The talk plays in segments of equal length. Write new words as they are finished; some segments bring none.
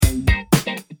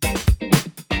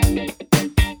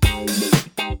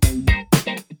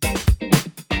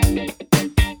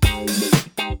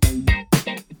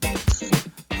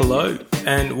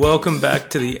and welcome back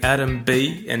to the Adam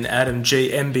B and Adam G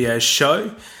NBA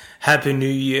show. Happy New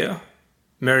Year,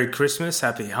 Merry Christmas,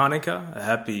 Happy Hanukkah,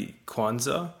 Happy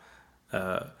Kwanzaa.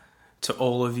 To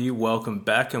all of you, welcome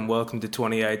back and welcome to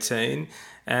 2018.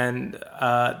 And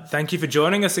thank you for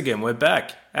joining us again. We're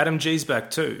back. Adam G's back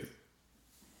too.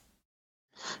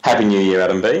 Happy New Year,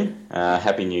 Adam B.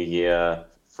 Happy New Year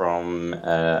from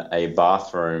a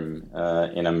bathroom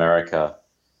in America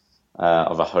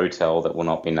of a hotel that will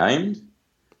not be named.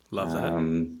 Love that.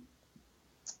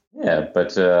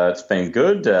 But it's been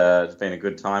good. It's been a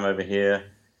good time over here.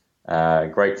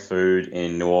 Great food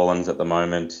in New Orleans at the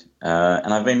moment.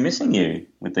 And I've been missing you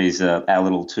with these our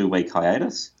little 2-week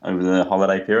hiatus over the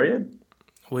holiday period.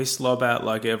 We slob out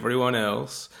like everyone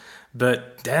else.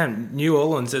 But damn, New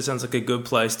Orleans, that sounds like a good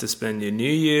place to spend your New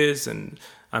Year's, and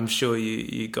I'm sure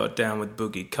you got down with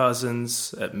Boogie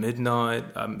Cousins at midnight.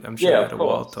 I'm sure you had a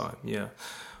wild time. Yeah.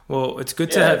 Well, it's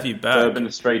good to have you back.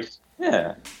 Bourbon Street.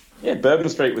 Yeah, Bourbon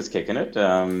Street was kicking it.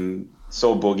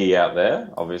 Saw Boogie out there,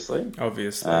 obviously.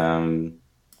 No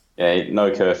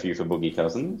curfew for Boogie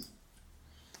Cousins.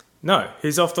 No,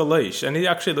 he's off the leash, and he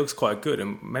actually looks quite good,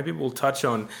 and maybe we'll touch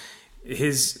on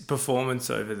his performance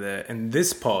over there in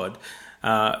this pod.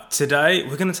 Today,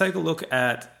 we're going to take a look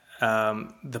at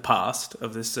the past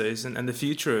of this season and the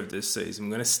future of this season.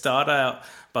 We're going to start out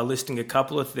by listing a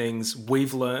couple of things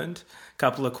we've learned, a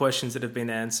couple of questions that have been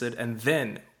answered, and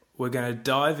then we're going to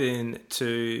dive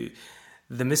into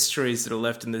the mysteries that are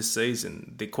left in this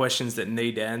season, the questions that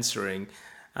need answering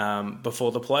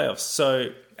before the playoffs.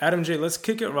 So, Adam G, let's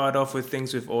kick it right off with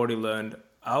things we've already learned.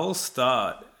 I'll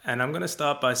start. And I'm going to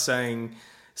start by saying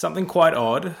something quite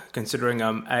odd, considering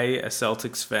I'm A, a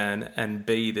Celtics fan, and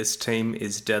B, this team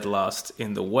is dead last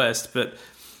in the West. But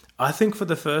I think for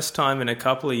the first time in a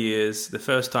couple of years, the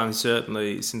first time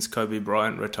certainly since Kobe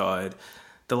Bryant retired,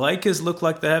 the Lakers look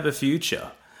like they have a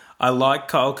future. I like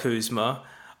Kyle Kuzma.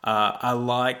 I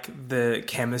like the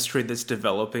chemistry that's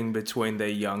developing between their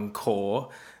young core.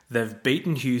 They've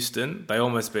beaten Houston. They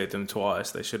almost beat them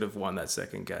twice. They should have won that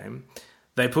second game.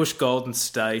 They pushed Golden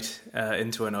State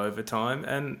into an overtime,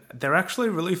 and they're actually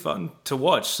really fun to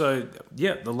watch. So,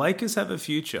 yeah, the Lakers have a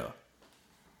future.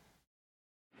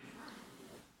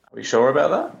 Are we sure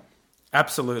about that?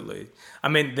 Absolutely. I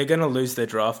mean, they're going to lose their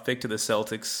draft pick to the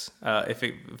Celtics if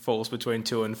it falls between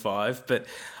 2 and 5. But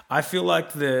I feel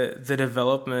like the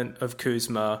development of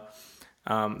Kuzma,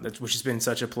 which has been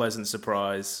such a pleasant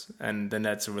surprise, and the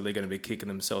Nets are really going to be kicking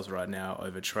themselves right now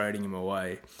over trading him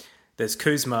away. There's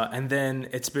Kuzma, and then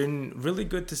it's been really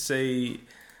good to see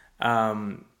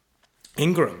Ingram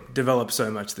develop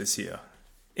so much this year.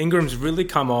 Ingram's really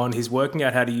come on. He's working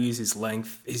out how to use his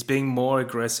length. He's being more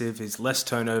aggressive. He's less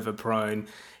turnover prone.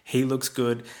 He looks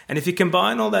good. And if you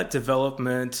combine all that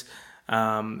development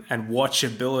and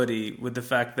watchability with the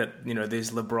fact that, you know,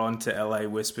 these LeBron to LA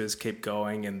whispers keep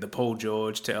going and the Paul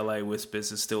George to LA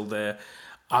whispers are still there,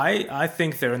 I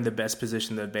think they're in the best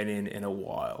position they've been in a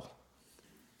while.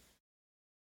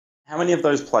 How many of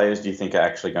those players do you think are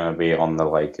actually going to be on the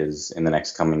Lakers in the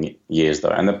next coming years, though?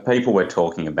 And the people we're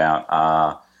talking about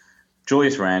are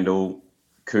Julius Randle,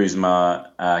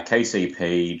 Kuzma,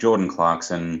 KCP, Jordan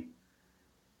Clarkson,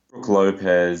 Brook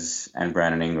Lopez, and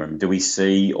Brandon Ingram. Do we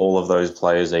see all of those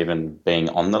players even being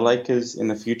on the Lakers in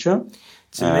the future?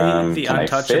 To me, the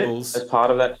untouchables as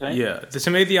part of that team. Yeah, to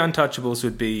me, the untouchables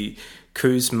would be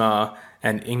Kuzma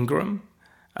and Ingram.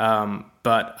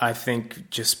 But I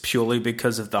think just purely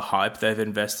because of the hype they've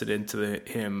invested into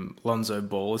him, Lonzo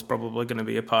Ball is probably going to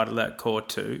be a part of that core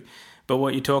too. But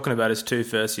what you're talking about is 2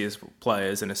 first-year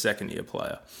players and a second-year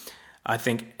player. I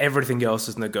think everything else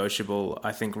is negotiable.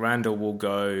 I think Randall will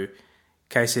go.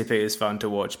 KCP is fun to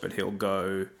watch, but he'll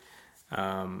go.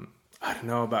 I don't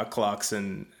know about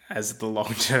Clarkson as the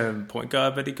long-term point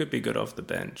guard, but he could be good off the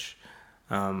bench.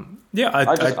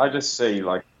 I just see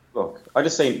like. Look, I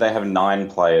just see they have 9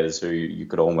 players who you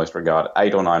could almost regard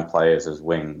 8 or 9 players as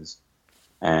wings,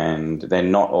 and they're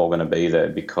not all going to be there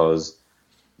because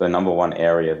the number one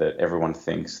area that everyone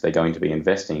thinks they're going to be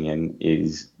investing in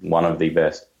is one of the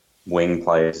best wing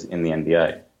players in the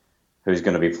NBA, who's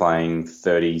going to be playing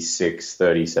 36,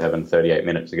 37, 38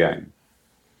 minutes a game.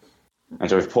 And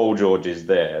so if Paul George is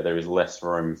there, there is less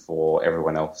room for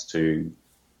everyone else to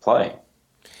play.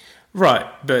 Right,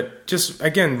 but just,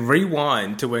 again,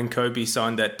 rewind to when Kobe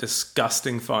signed that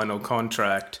disgusting final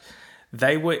contract.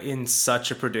 They were in such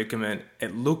a predicament.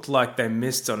 It looked like they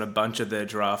missed on a bunch of their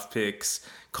draft picks.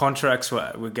 Contracts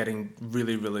were getting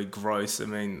really, really gross. I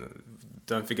mean,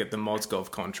 don't forget the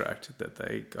Mozgov contract that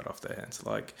they got off their hands.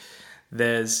 Like,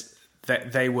 there's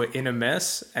they were in a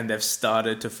mess and they've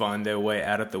started to find their way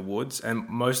out of the woods. And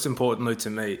most importantly to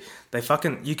me,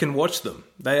 you can watch them.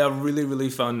 They are really, really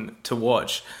fun to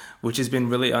watch, which has been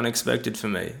really unexpected for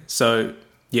me. So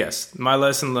yes, my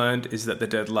lesson learned is that the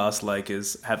dead last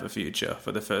Lakers have a future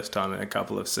for the first time in a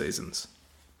couple of seasons.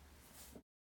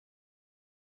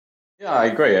 Yeah, I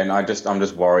agree, and I'm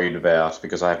just worried about,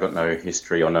 because I've got no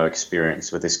history or no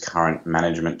experience with this current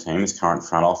management team, this current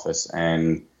front office,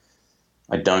 and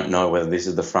I don't know whether this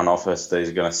is the front office that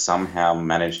is going to somehow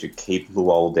manage to keep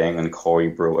Luol Deng and Corey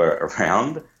Brewer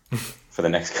around for the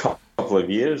next couple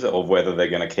of years, or whether they're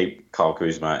going to keep Kyle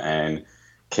Kuzma and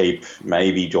keep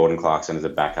maybe Jordan Clarkson as a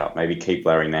backup, maybe keep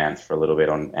Larry Nance for a little bit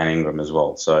and Ingram as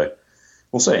well. So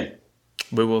we'll see.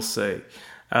 We will see.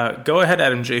 Go ahead,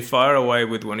 Adam G. Fire away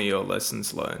with one of your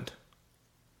lessons learned.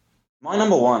 My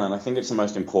number one, and I think it's the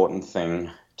most important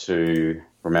thing to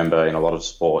remember in a lot of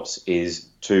sports, is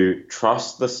to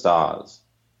trust the stars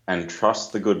and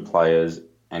trust the good players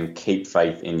and keep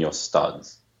faith in your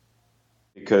studs.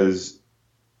 Because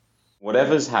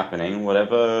whatever's happening,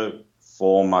 whatever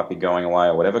form might be going away,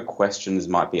 or whatever questions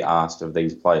might be asked of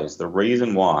these players, the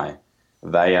reason why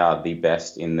they are the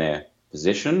best in their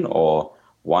position, or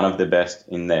one of the best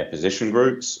in their position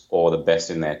groups, or the best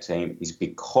in their team, is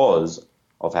because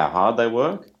of how hard they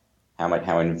work,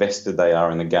 how invested they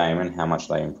are in the game, and how much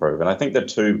they improve. And I think the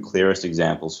two clearest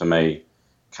examples for me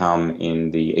come in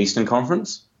the Eastern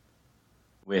Conference,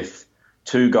 with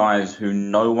two guys who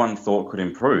no one thought could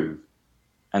improve,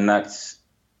 and that's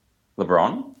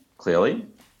LeBron, clearly,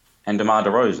 and DeMar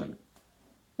DeRozan.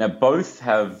 Now, both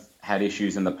have had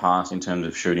issues in the past in terms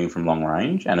of shooting from long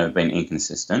range and have been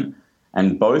inconsistent,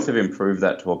 and both have improved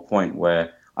that to a point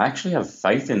where I actually have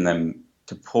faith in them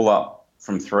to pull up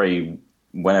from three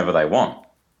whenever they want.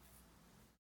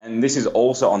 And this is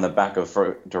also on the back of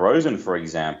DeRozan, for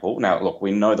example. Now, look,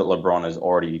 we know that LeBron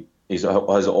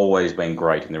has always been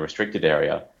great in the restricted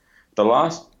area. The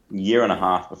last year and a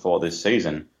half before this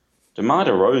season, DeMar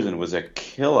DeRozan was a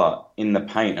killer in the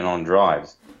paint and on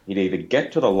drives. He'd either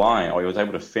get to the line or he was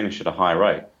able to finish at a high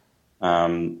rate.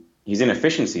 His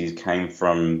inefficiencies came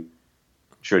from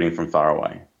shooting from far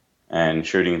away and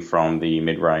shooting from the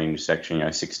mid-range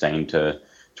section, 16 to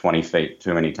 20 feet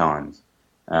too many times.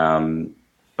 But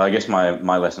I guess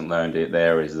my lesson learned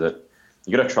there is that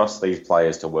you got to trust these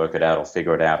players to work it out or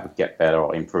figure it out, or get better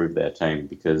or improve their team,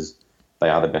 because they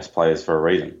are the best players for a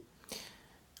reason.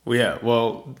 Well, yeah,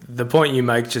 well, the point you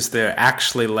make just there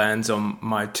actually lands on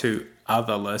my two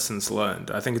other lessons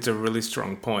learned. I think it's a really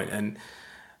strong point. And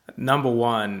number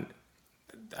one,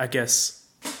 I guess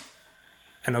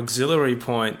an auxiliary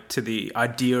point to the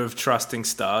idea of trusting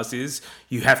stars is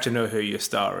you have to know who your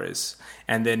star is,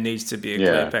 and there needs to be a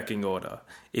clear pecking order.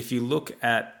 If you look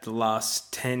at the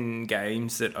last 10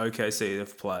 games that OKC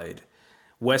have played,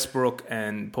 Westbrook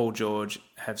and Paul George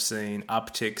have seen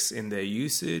upticks in their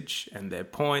usage and their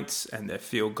points and their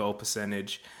field goal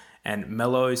percentage, and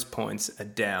Melo's points are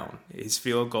down. His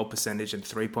field goal percentage and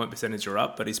three-point percentage are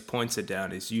up, but his points are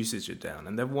down, his usage are down.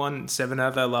 And they've won 7 out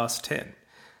of their last 10.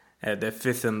 They're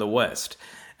 5th in the West.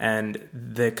 And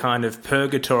the kind of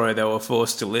purgatory they were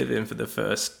forced to live in for the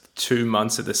first 2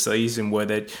 months of the season, where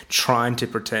they're trying to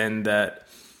pretend that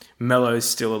Melo's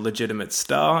still a legitimate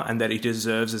star and that he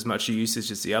deserves as much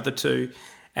usage as the other two.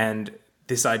 And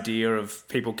this idea of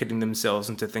people kidding themselves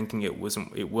into thinking it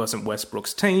wasn't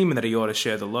Westbrook's team and that he ought to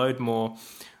share the load more.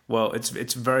 Well, it's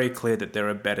very clear that they're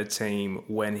a better team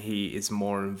when he is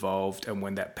more involved and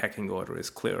when that pecking order is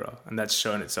clearer. And that's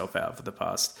shown itself out for the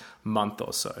past month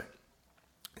or so.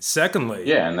 Secondly...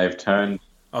 Yeah, and they've turned...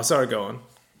 Oh, sorry, go on.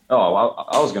 Oh,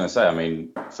 I was going to say,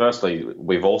 firstly,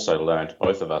 we've also learned,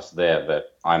 both of us there,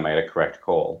 that I made a correct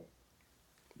call.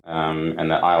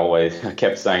 And that I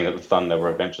kept saying that the Thunder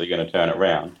were eventually going to turn it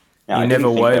around. Now, you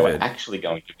never wavered. They were actually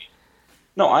going to be...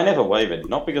 No, I never wavered.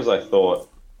 Not because I thought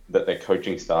that their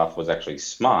coaching staff was actually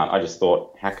smart. I just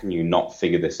thought, how can you not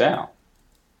figure this out?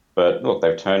 But look,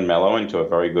 they've turned Melo into a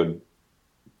very good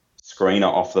screener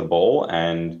off the ball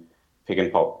and pick and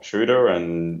pop shooter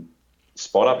and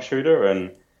spot up shooter,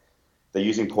 and they're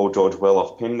using Paul George well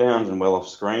off pin downs and well off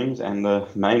screens, and the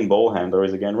main ball handler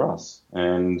is again Russ.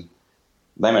 And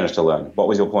they managed to learn. What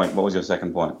was your point? What was your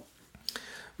second point?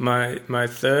 My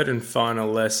third and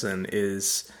final lesson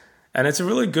is, and it's a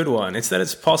really good one, it's that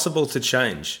it's possible to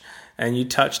change. And you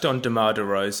touched on DeMar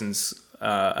DeRozan's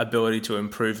ability to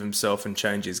improve himself and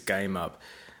change his game up.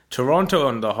 Toronto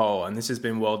on the whole, and this has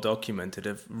been well documented,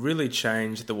 have really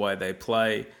changed the way they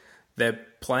play. They're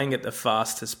playing at the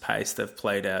fastest pace they've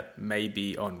played at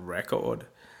maybe on record.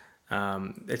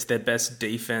 It's their best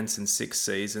defense in 6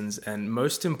 seasons, and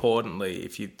most importantly,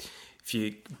 if if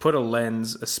you put a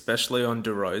lens, especially on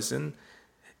DeRozan,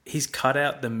 he's cut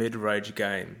out the mid-range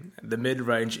game, the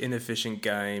mid-range inefficient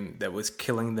game that was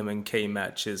killing them in key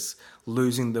matches,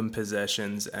 losing them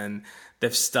possessions, and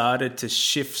they've started to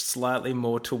shift slightly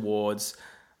more towards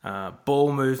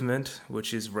ball movement,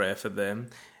 which is rare for them,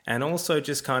 and also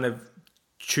just kind of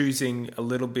choosing a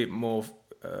little bit more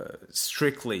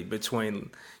strictly between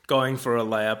going for a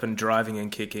layup and driving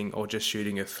and kicking or just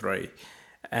shooting a three.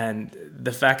 And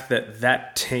the fact that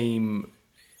that team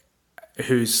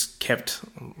who's kept...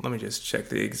 Let me just check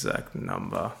the exact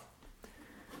number.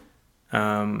 Do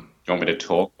you want me to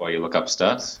talk while you look up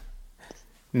stats?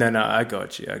 No, I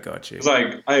got you. Because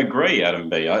I agree, Adam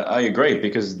B. I agree,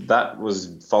 because that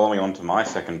was following on to my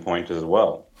second point as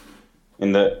well.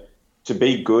 In that, to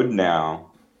be good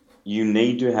now, you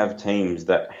need to have teams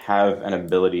that have an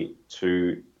ability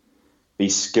to be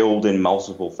skilled in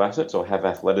multiple facets or have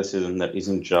athleticism that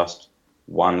isn't just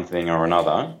one thing or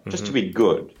another, just to be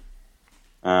good.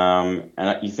 And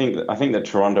I think that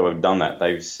Toronto have done that.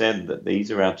 They've said that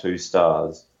these are our two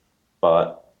stars,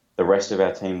 but the rest of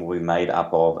our team will be made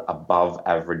up of above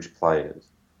average players.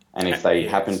 And if they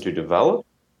happen to develop,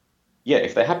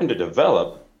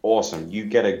 awesome. You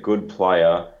get a good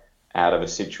player out of a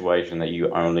situation that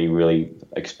you only really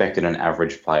expected an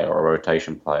average player or a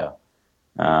rotation player.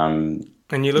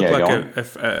 And you look like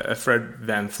a Fred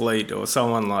VanVleet or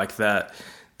someone like that.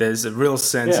 There's a real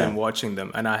sense in watching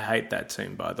them. And I hate that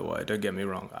team, by the way. Don't get me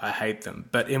wrong. I hate them.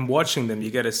 But in watching them,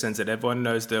 you get a sense that everyone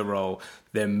knows their role.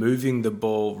 They're moving the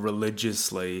ball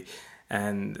religiously.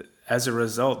 And as a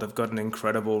result, they've got an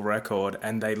incredible record.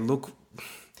 And they look...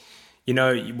 You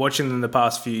know, watching them the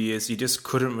past few years, you just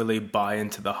couldn't really buy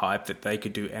into the hype that they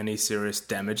could do any serious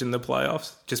damage in the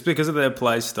playoffs just because of their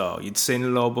play style. You'd seen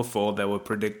it all before. They were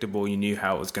predictable. You knew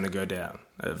how it was going to go down,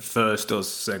 first or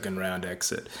second round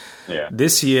exit. Yeah.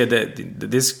 This year,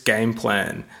 this game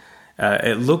plan,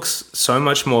 it looks so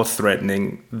much more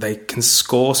threatening. They can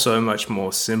score so much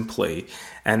more simply,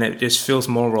 and it just feels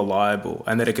more reliable,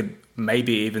 and that it could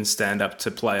maybe even stand up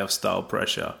to playoff style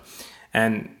pressure.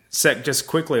 And just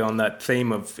quickly on that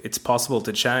theme of it's possible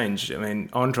to change. I mean,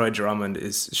 Andre Drummond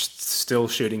is still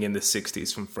shooting in the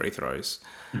 60s from free throws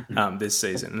this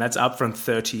season. And that's up from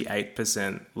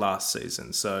 38% last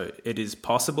season. So it is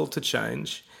possible to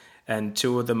change. And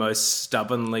two of the most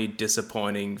stubbornly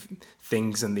disappointing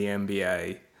things in the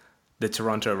NBA, the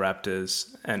Toronto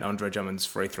Raptors and Andre Drummond's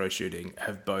free throw shooting,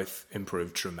 have both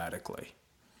improved dramatically.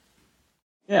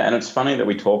 Yeah, and it's funny that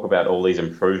we talk about all these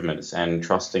improvements and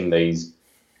trusting these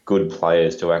good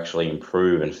players to actually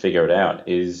improve and figure it out.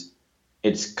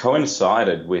 It's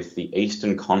coincided with the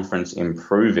Eastern Conference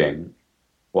improving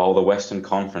while the Western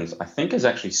Conference, I think, has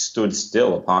actually stood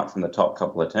still apart from the top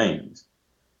couple of teams.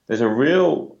 There's a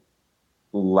real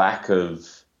lack of,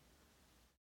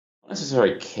 not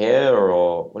necessarily care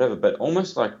or whatever, but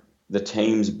almost like the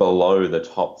teams below the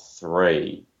top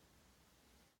three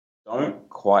don't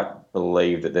quite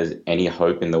believe that there's any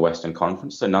hope in the Western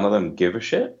Conference, so none of them give a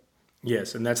shit.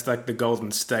 Yes, and that's like the Golden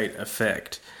State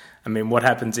effect. I mean, what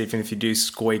happens even if you do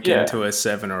squeak into a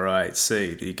 7 or 8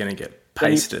 seed? You're going to get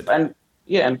pasted. And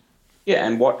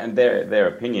their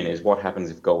opinion is, what happens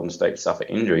if Golden State suffer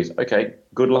injuries? Okay,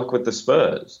 good luck with the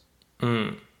Spurs.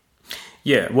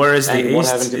 Yeah, whereas the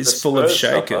East is full of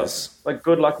shakers. Suffer? Like,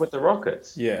 good luck with the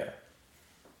Rockets. Yeah,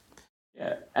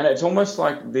 and it's almost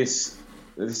like this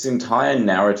entire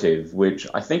narrative, which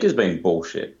I think has been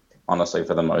bullshit, honestly,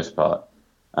 for the most part.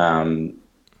 In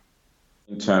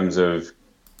terms of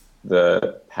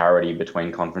the parity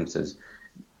between conferences,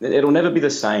 it'll never be the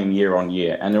same year on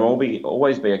year, and there will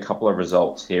always be a couple of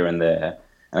results here and there,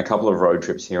 and a couple of road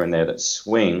trips here and there that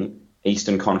swing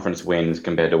Eastern Conference wins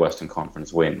compared to Western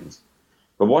Conference wins.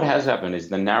 But what has happened is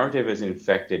the narrative has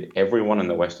infected everyone in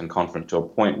the Western Conference to a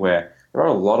point where there are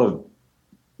a lot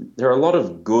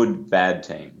of good bad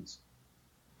teams.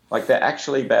 Like, they're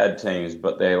actually bad teams,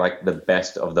 but they're like the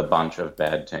best of the bunch of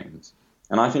bad teams.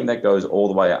 And I think that goes all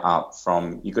the way up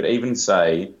from, you could even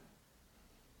say,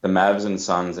 the Mavs and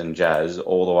Suns and Jazz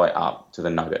all the way up to the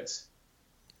Nuggets.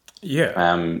 Yeah.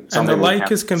 And the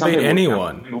Lakers can beat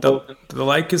anyone. The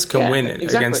Lakers can win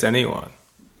against anyone.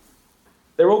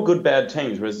 They're all good bad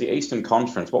teams, whereas the Eastern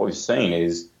Conference, what we've seen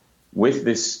is, with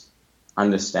this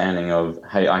understanding of,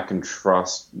 hey, I can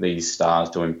trust these stars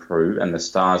to improve, and the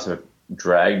stars have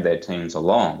dragged their teams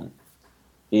along,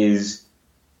 is,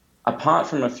 apart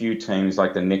from a few teams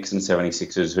like the Knicks and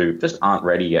 76ers who just aren't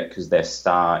ready yet because their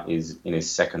star is in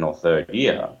his second or third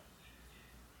year,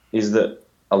 is that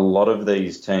a lot of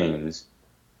these teams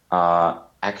are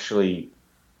actually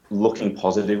looking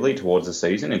positively towards the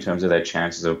season in terms of their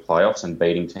chances of playoffs and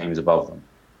beating teams above them.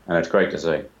 and it's great to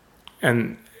see.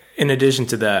 And in addition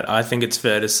to that, I think it's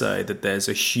fair to say that there's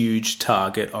a huge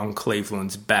target on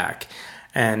Cleveland's back.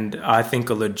 And I think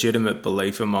a legitimate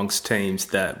belief amongst teams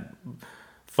that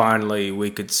finally we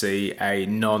could see a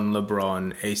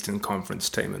non-LeBron Eastern Conference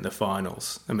team in the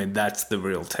finals. I mean, that's the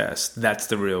real test. That's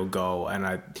the real goal.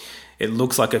 And it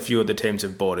looks like a few of the teams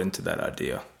have bought into that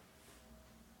idea.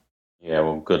 Yeah,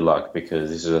 well, good luck because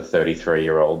this is a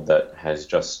 33-year-old that has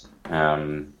just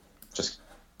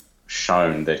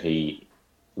shown that he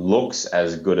looks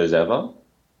as good as ever,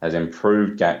 has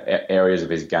improved areas of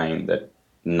his game that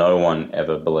no one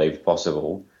ever believed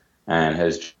possible, and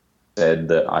has said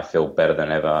that I feel better than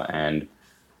ever. And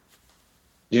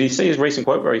did you see his recent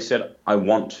quote where he said, I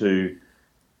want to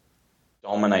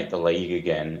dominate the league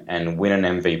again and win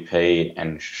an MVP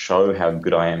and show how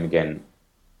good I am again?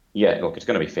 Yeah, look, it's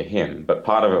going to be for him. But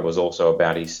part of it was also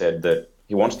about, he said that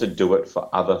he wants to do it for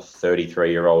other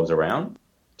 33-year-olds around,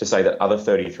 to say that other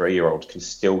 33-year-olds can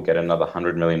still get another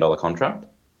 $100 million contract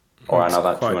or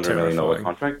another $200 million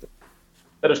contract.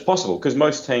 That it's possible, because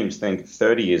most teams think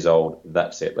 30 years old,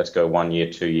 that's it. Let's go 1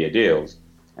 year, 2 year deals.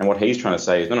 And what he's trying to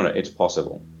say is, no, it's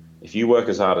possible. If you work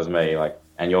as hard as me,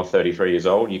 and you're 33 years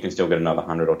old, you can still get another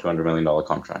 100 or $200 million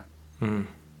contract.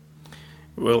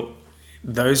 Well,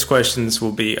 those questions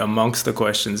will be amongst the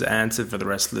questions answered for the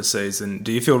rest of the season.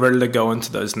 Do you feel ready to go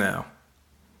into those now?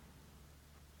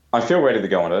 I feel ready to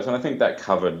go into those, and I think that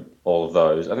covered all of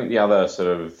those. I think the other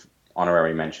sort of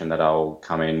honorary mention that I'll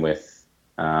come in with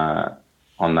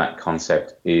on that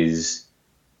concept is,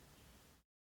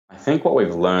 I think what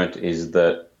we've learnt is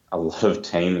that a lot of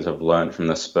teams have learnt from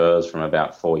the Spurs from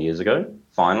about 4 years ago,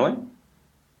 finally.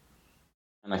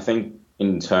 And I think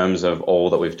in terms of all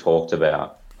that we've talked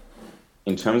about,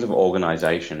 in terms of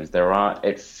organisations,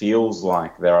 it feels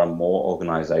like there are more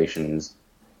organisations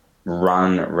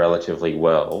run relatively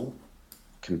well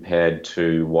compared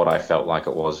to what I felt like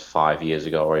it was 5 years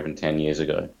ago or even 10 years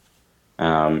ago.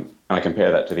 And I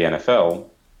compare that to the NFL,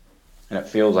 and it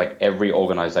feels like every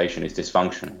organisation is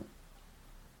dysfunctional.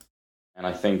 And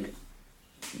I think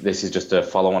this is just a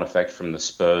follow-on effect from the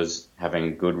Spurs having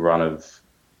a good run of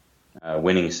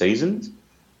winning seasons,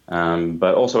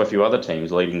 but also a few other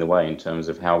teams leading the way in terms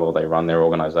of how well they run their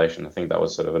organisation. I think that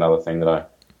was sort of another thing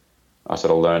that I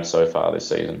sort of learned so far this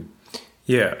season.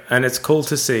 Yeah, and it's cool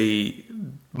to see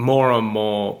more and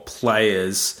more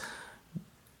players,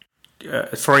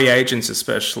 free agents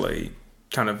especially,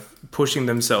 kind of pushing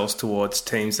themselves towards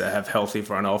teams that have healthy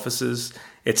front offices.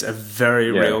 It's a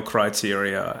very real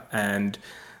criteria, and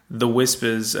the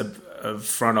whispers of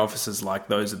front offices like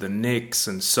those of the Knicks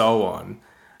and so on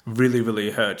really,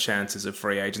 really hurt chances of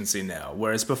free agency now.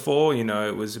 Whereas before,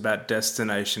 it was about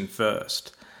destination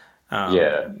first.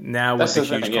 Now with the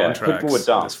huge contracts,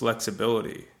 there's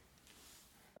flexibility.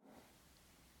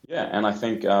 Yeah, and I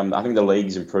think the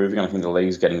league's improving. I think the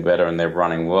league's getting better, and they're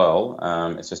running well.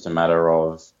 It's just a matter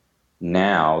of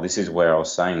now. This is where I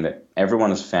was saying that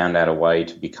everyone has found out a way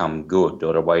to become good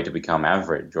or a way to become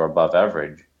average or above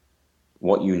average.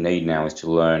 What you need now is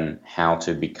to learn how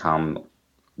to become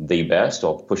the best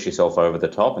or push yourself over the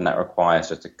top, and that requires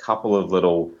just a couple of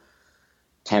little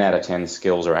 10 out of 10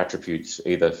 skills or attributes,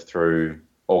 either through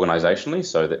organisationally,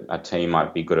 so that a team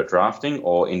might be good at drafting,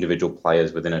 or individual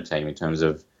players within a team in terms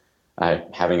of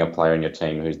having a player in your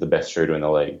team who's the best shooter in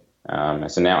the league.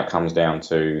 So now it comes down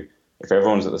to, if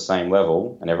everyone's at the same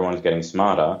level and everyone's getting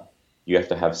smarter, you have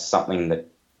to have something that,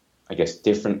 I guess,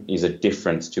 is a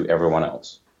difference to everyone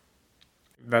else.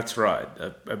 That's right,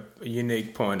 a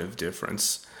unique point of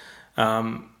difference.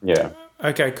 Yeah.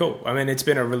 Okay, cool. I mean, it's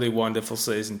been a really wonderful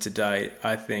season to date.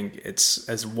 I think it's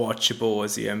as watchable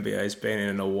as the NBA's been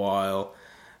in a while.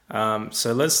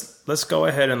 So let's go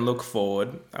ahead and look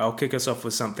forward. I'll kick us off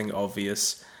with something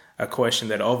obvious, a question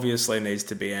that obviously needs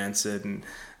to be answered, and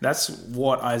that's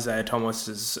what Isaiah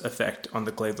Thomas's effect on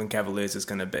the Cleveland Cavaliers is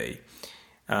going to be.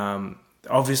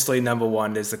 Obviously, number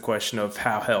one is the question of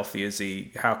how healthy is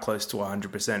he, how close to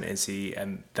 100% is he,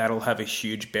 and that'll have a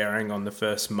huge bearing on the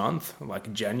first month,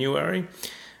 like January.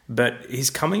 But he's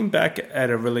coming back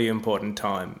at a really important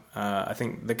time. I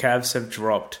think the Cavs have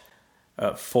dropped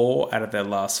 4 out of their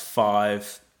last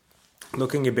 5,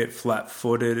 looking a bit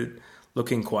flat-footed,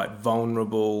 looking quite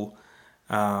vulnerable,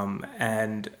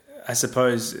 and I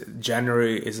suppose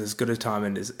January is as good a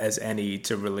time as any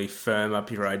to really firm up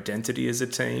your identity as a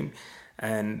team.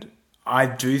 And I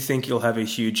do think you'll have a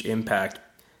huge impact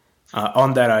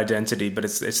on that identity, but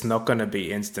it's not going to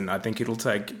be instant. I think it'll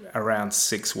take around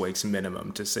 6 weeks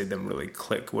minimum to see them really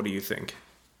click. What do you think?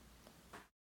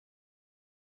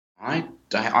 I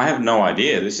have no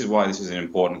idea. This is why this is an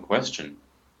important question.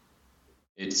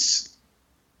 It's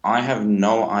I have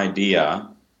no idea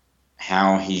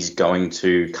how he's going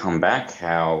to come back,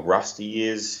 how rusty he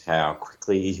is, how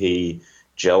quickly he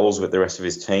gels with the rest of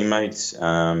his teammates.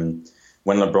 When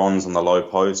LeBron's on the low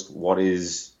post, what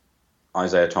is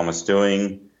Isaiah Thomas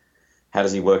doing? How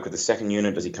does he work with the second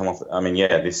unit? Does he come off? I mean,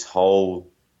 yeah, this whole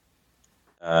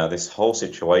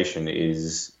situation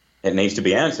it needs to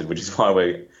be answered, which is why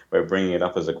we're bringing it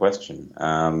up as a question.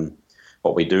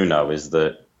 What we do know is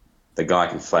that the guy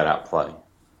can flat out play,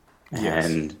 Yes.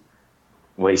 and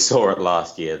we saw it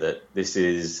last year that this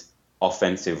is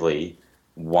offensively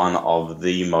one of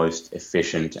the most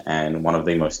efficient and one of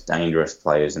the most dangerous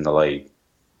players in the league.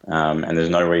 And there's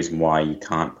no reason why you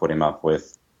can't put him up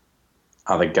with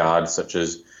other guards such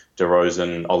as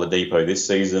DeRozan, Oladipo this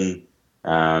season,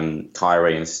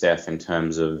 Kyrie and Steph in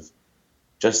terms of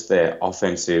just their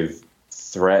offensive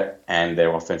threat and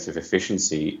their offensive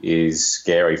efficiency is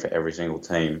scary for every single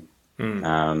team.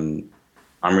 I'm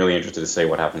really interested to see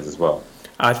what happens as well.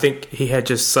 I think he had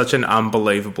just such an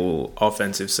unbelievable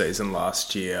offensive season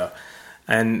last year.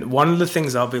 And one of the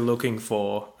things I'll be looking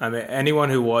for, I mean,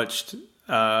 anyone who watched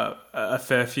a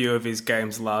fair few of his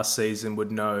games last season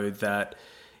would know that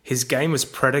his game was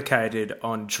predicated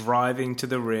on driving to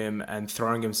the rim and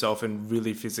throwing himself in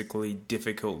really physically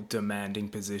difficult, demanding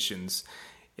positions.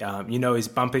 He's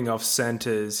bumping off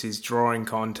centers, he's drawing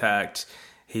contact,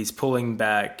 he's pulling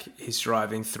back, he's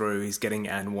driving through, he's getting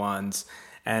and ones.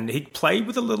 And he played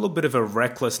with a little bit of a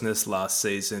recklessness last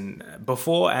season,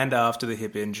 before and after the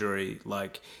hip injury.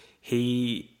 Like,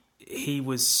 he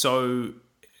was so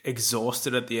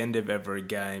exhausted at the end of every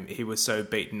game. He was so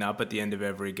beaten up at the end of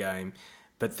every game.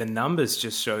 But the numbers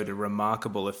just showed a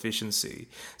remarkable efficiency.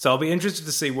 So I'll be interested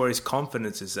to see where his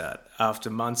confidence is at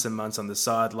after months and months on the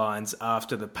sidelines,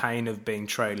 after the pain of being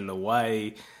traded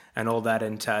away and all that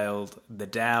entailed, the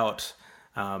doubt.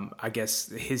 I guess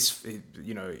his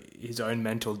own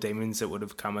mental demons that would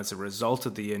have come as a result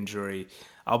of the injury.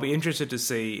 I'll be interested to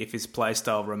see if his play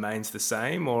style remains the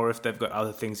same or if they've got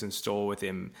other things in store with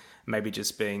him, maybe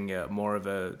just being more of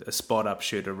a spot-up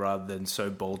shooter rather than so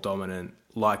ball-dominant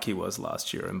like he was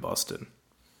last year in Boston.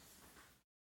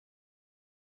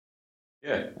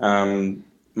 Yeah.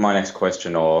 My next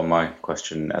question, or my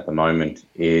question at the moment,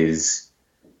 is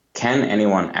can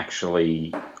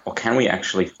we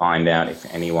actually find out if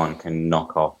anyone can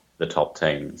knock off the top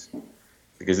teams?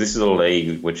 Because this is a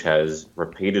league which has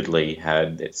repeatedly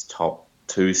had its top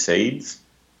two seeds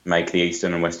make the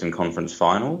Eastern and Western Conference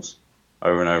finals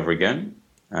over and over again,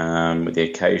 with the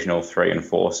occasional 3 and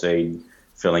 4 seed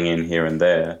filling in here and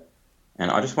there.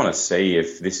 And I just want to see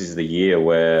if this is the year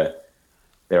where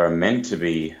there are meant to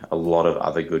be a lot of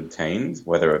other good teams,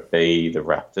 whether it be the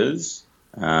Raptors,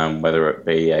 whether it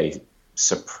be a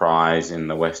surprise in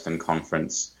the Western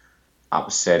Conference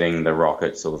upsetting the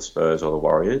Rockets or the Spurs or the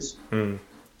Warriors.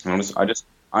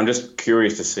 I'm just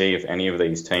curious to see if any of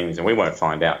these teams, and we won't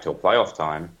find out till playoff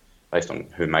time based on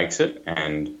who makes it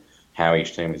and how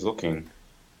each team is looking.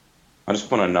 I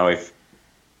just want to know if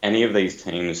any of these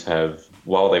teams have,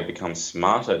 while they've become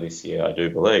smarter this year, I do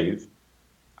believe,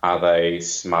 are they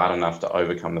smart enough to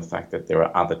overcome the fact that there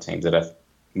are other teams that are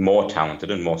more talented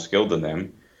and more skilled than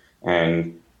them?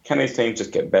 And can these teams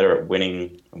just get better at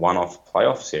winning one-off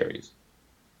playoff series?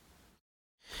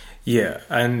 Yeah,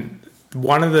 and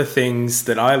one of the things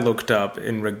that I looked up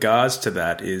in regards to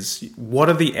that is what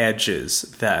are the edges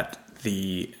that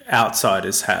the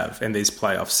outsiders have in these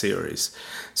playoff series?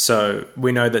 So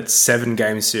we know that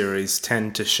 7-game series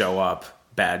tend to show up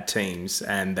bad teams,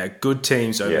 and that good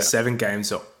teams over 7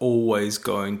 games are always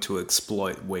going to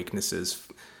exploit weaknesses,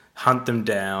 hunt them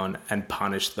down and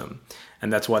punish them.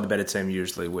 And that's why the better team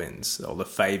usually wins, or the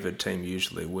favored team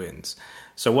usually wins.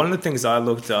 So one of the things I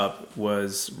looked up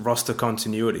was roster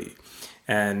continuity.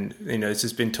 And, this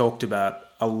has been talked about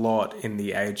a lot in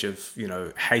the age of,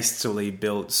 hastily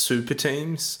built super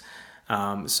teams.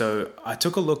 So I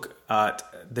took a look at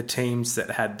the teams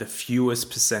that had the fewest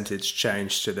percentage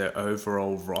change to their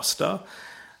overall roster.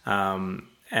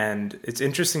 And it's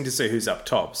interesting to see who's up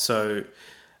top. So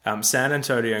San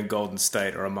Antonio and Golden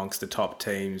State are amongst the top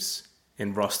teams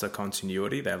in roster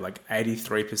continuity. They have like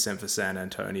 83% for San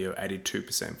Antonio,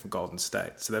 82% for Golden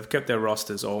State. So they've kept their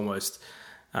rosters almost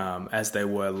as they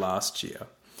were last year.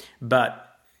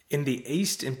 But in the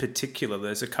East in particular,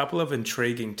 there's a couple of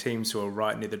intriguing teams who are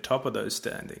right near the top of those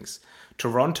standings.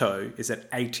 Toronto is at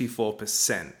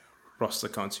 84% roster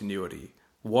continuity.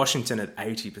 Washington at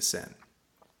 80%.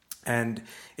 And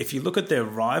if you look at their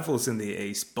rivals in the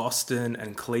East, Boston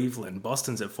and Cleveland,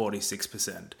 Boston's at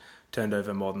 46%, turned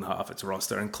over more than half its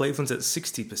roster, and Cleveland's at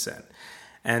 60%.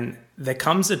 And there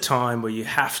comes a time where you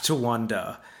have to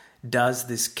wonder, does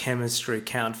this chemistry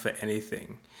count for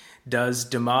anything? Does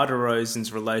DeMar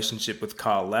DeRozan's relationship with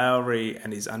Kyle Lowry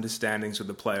and his understandings with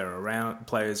the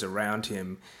players around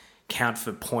him count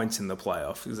for points in the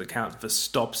playoff? Does it count for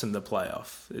stops in the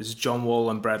playoff? Is John Wall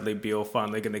and Bradley Beal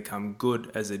finally going to come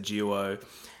good as a duo?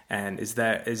 And is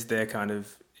their kind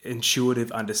of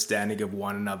intuitive understanding of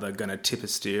one another going to tip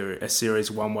a series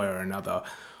one way or another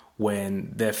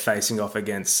when they're facing off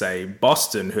against, say,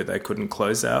 Boston, who they couldn't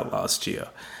close out last year?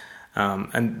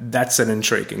 And that's an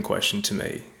intriguing question to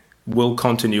me. Will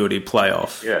continuity play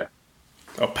off? Yeah.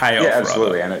 Or pay off, yeah,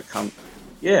 absolutely. rather?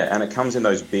 And it comes in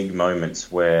those big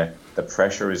moments where the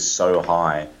pressure is so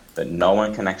high that no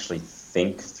one can actually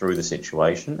think through the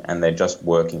situation, and they're just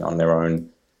working on their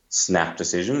own snap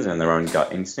decisions and their own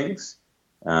gut instincts.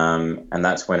 And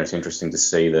that's when it's interesting to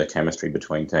see the chemistry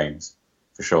between teams,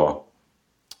 for sure.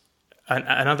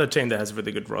 Another team that has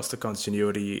really good roster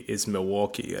continuity is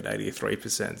Milwaukee at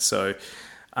 83%. So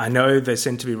I know they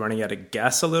seem to be running out of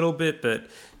gas a little bit, but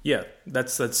yeah,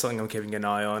 that's something I'm keeping an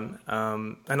eye on.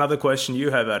 Another question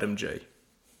you have, Adam G.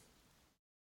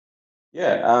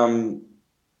 Yeah.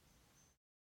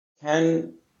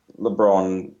 Can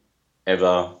LeBron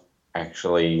ever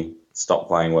actually stop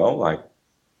playing well? Like,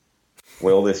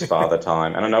 will this father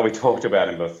time? And I know we talked about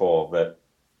him before, but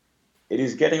it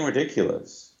is getting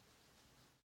ridiculous.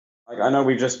 Like, I know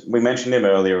we mentioned him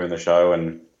earlier in the show,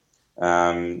 and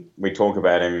we talk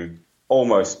about him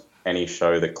almost any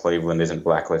show that Cleveland isn't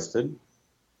blacklisted.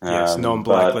 Yes,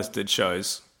 non-blacklisted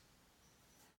shows.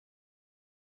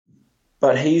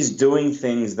 But he's doing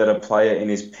things that a player in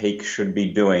his peak should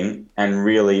be doing, and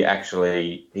really,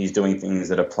 actually, he's doing things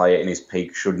that a player in his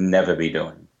peak should never be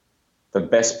doing. The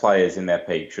best players in their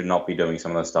peak should not be doing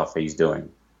some of the stuff he's doing.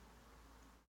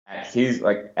 At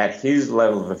his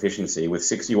level of efficiency, with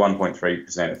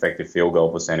 61.3% effective field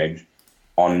goal percentage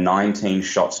on 19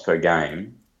 shots per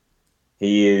game,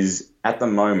 he is, at the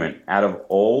moment, out of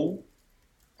all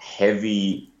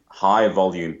heavy,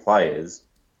 high-volume players,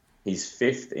 he's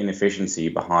fifth in efficiency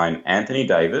behind Anthony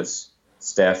Davis,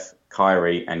 Steph,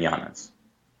 Kyrie, and Giannis.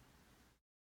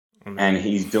 And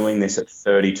he's doing this at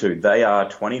 32. They are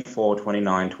 24,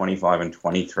 29, 25, and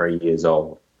 23 years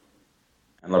old.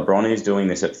 And LeBron is doing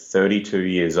this at 32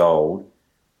 years old.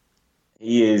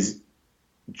 He is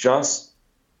just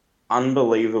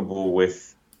unbelievable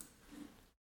with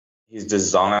his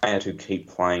desire to keep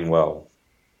playing well.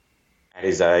 At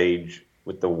his age,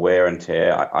 with the wear and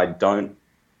tear, I don't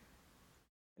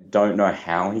know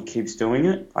how he keeps doing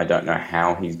it. I don't know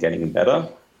how he's getting better.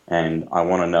 And I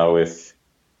want to know if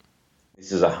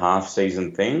this is a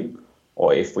half-season thing,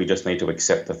 or if we just need to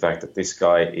accept the fact that this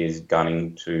guy is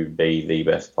gunning to be the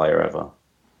best player ever.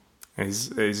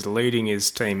 He's leading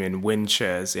his team in win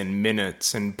shares, in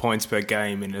minutes, in points per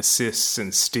game, in assists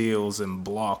and steals and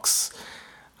blocks.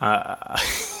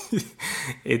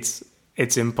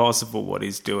 It's impossible what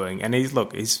he's doing. And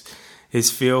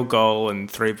his field goal and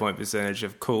three-point percentage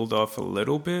have cooled off a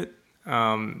little bit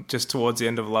just towards the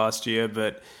end of last year,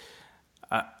 but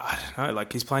I don't know.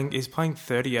 Like, he's playing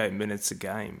 38 minutes a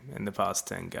game in the past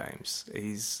 10 games.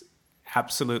 He's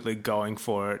absolutely going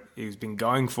for it. He's been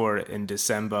going for it in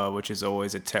December, which is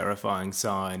always a terrifying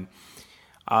sign.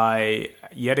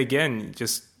 Yet again,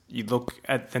 you look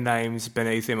at the names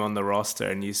beneath him on the roster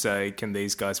and you say, can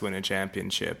these guys win a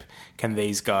championship? Can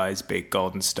these guys beat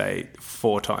Golden State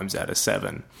 4 times out of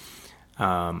 7?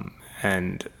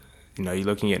 And you're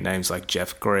looking at names like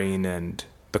Jeff Green and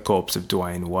the corpse of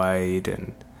Dwayne Wade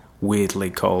and weirdly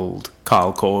cold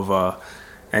Kyle Korver,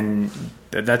 and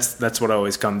that's what I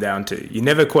always come down to. You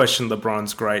never question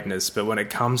LeBron's greatness, but when it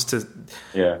comes to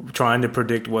trying to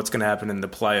predict what's going to happen in the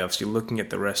playoffs, you're looking at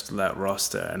the rest of that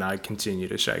roster, and I continue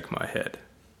to shake my head.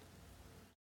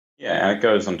 Yeah, and it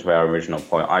goes on to our original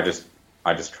point. I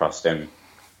just trust him.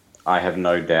 I have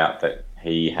no doubt that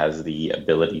he has the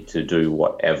ability to do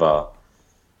whatever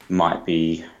might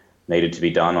be needed to be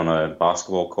done on a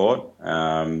basketball court.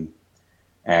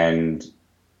 And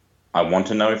I want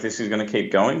to know if this is going to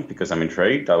keep going because I'm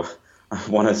intrigued. I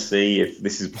want to see if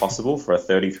this is possible for a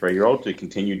 33-year-old to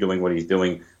continue doing what he's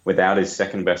doing without his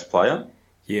second best player.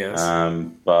 Yes.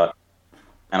 And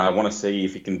I want to see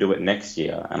if he can do it next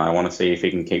year. And I want to see if he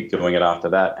can keep doing it after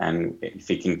that and if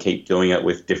he can keep doing it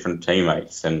with different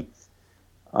teammates. And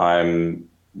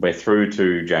we're through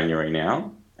to January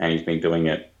now, and he's been doing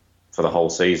it for the whole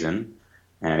season.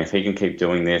 And if he can keep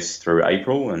doing this through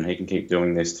April and he can keep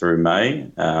doing this through May,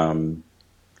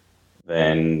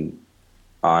 then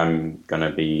I'm going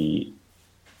to be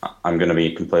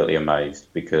completely amazed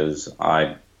because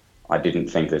I didn't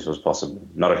think this was possible,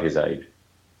 not at his age.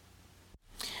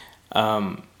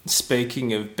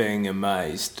 Speaking of being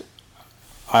amazed,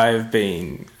 I've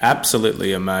been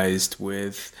absolutely amazed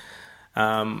with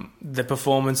the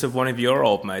performance of one of your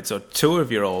old mates, or two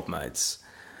of your old mates.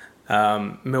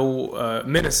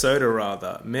 Minnesota,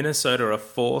 rather. Minnesota are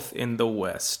fourth in the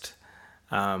West.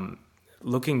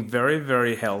 Looking very,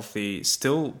 very healthy,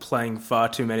 still playing far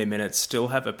too many minutes, still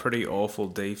have a pretty awful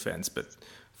defense, but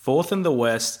fourth in the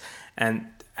West. And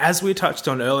as we touched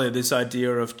on earlier, this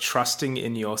idea of trusting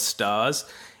in your stars,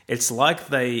 it's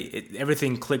like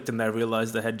everything clicked and they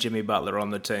realized they had Jimmy Butler on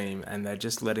the team and they're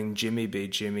just letting Jimmy be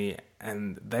Jimmy,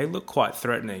 and they look quite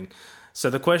threatening.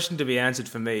 So the question to be answered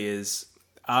for me is,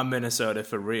 are Minnesota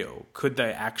for real? Could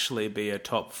they actually be a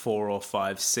top 4 or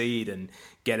 5 seed and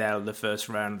get out of the first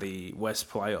round of the West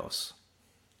playoffs?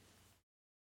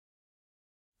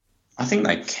 I think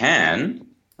they can.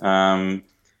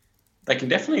 They can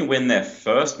definitely win their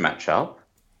first matchup.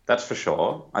 That's for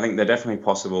sure. I think they're definitely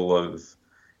possible of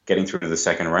getting through to the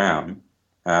second round.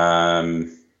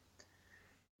 You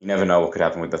never know what could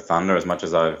happen with the Thunder. As much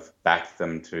as I've backed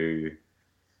them to,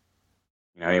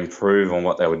 improve on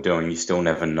what they were doing, you still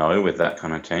never know with that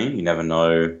kind of team. You never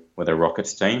know with a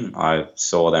Rockets team. I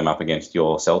saw them up against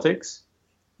your Celtics,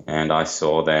 and I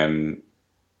saw them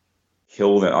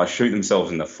shoot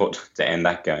themselves in the foot to end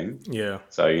that game. Yeah.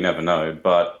 So you never know.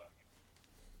 But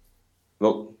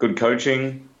look, good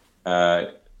coaching. As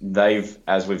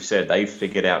we've said, they've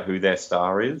figured out who their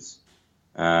star is.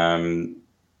 Their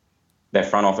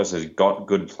front office has got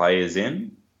good players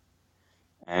in,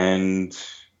 and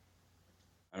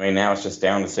now it's just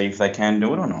down to see if they can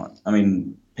do it or not.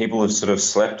 People have sort of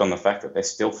slept on the fact that they're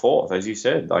still fourth, as you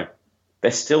said.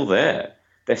 They're still there.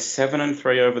 They're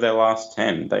 7-3 over their last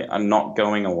 10. They are not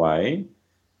going away,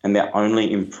 and they're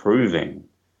only improving.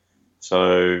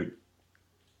 So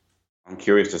I'm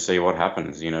curious to see what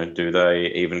happens. Do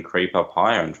they even creep up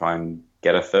higher and try and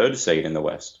get a third seed in the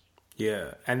West?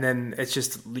 Yeah, and then it's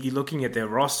just, you're looking at their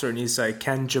roster and you say,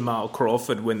 can Jamal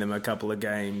Crawford win them a couple of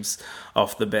games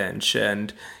off the bench?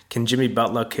 And can Jimmy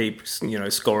Butler keep,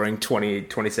 scoring 20,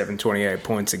 27, 28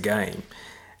 points a game?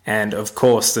 And of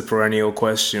course, the perennial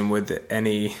question with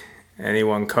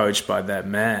anyone coached by that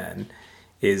man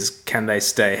is, can they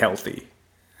stay healthy?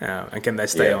 And can they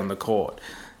stay on the court?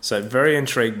 So very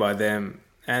intrigued by them.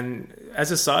 And as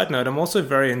a side note, I'm also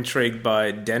very intrigued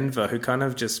by Denver, who kind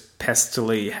of just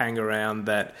pestily hang around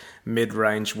that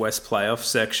mid-range West playoff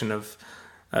section of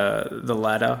the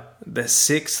ladder. They're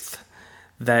sixth.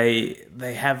 They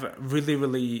have really,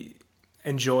 really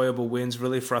enjoyable wins,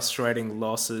 really frustrating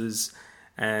losses.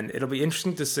 And it'll be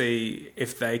interesting to see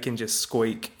if they can just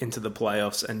squeak into the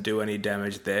playoffs and do any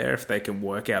damage there, if they can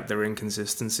work out their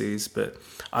inconsistencies. But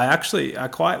I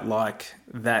quite like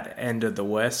that end of the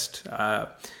West.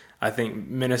 I think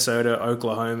Minnesota,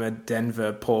 Oklahoma,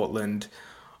 Denver, Portland,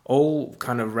 all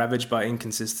kind of ravaged by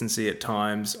inconsistency at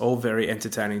times, all very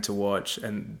entertaining to watch.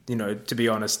 And, to be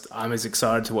honest, I'm as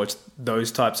excited to watch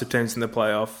those types of teams in the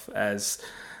playoff as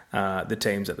the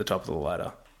teams at the top of the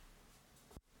ladder.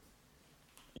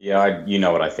 Yeah, you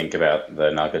know what I think about the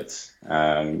Nuggets.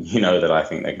 That I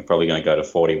think they're probably going to go to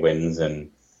 40 wins, and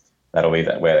that'll be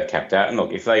where they're capped out. And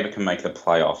look, if they can make the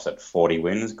playoffs at 40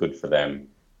 wins, good for them.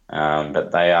 But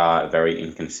they are very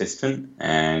inconsistent,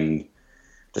 and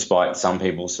despite some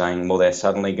people saying, well, they're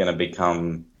suddenly going to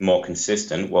become more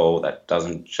consistent, well, that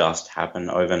doesn't just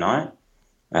happen overnight.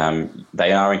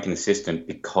 They are inconsistent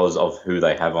because of who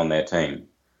they have on their team.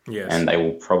 Yes. And they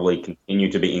will probably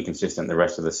continue to be inconsistent the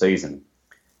rest of the season.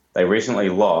 They recently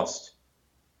lost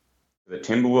to the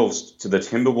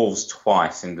Timberwolves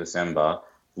twice in December,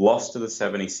 lost to the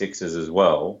 76ers as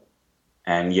well,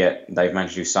 and yet they've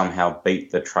managed to somehow beat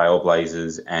the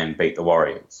Trailblazers and beat the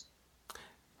Warriors.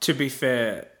 To be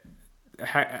fair,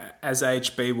 as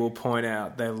HB will point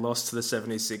out, they lost to the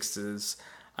 76ers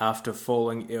after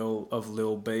falling ill of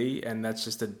Lil B, and that's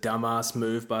just a dumbass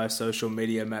move by a social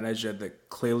media manager that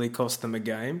clearly cost them a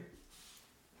game.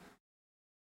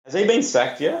 Has he been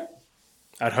sacked yet?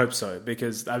 I'd hope so,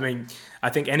 because, I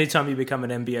think anytime you become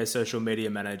an NBA social media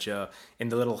manager, in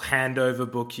the little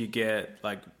handover book you get,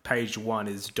 page 1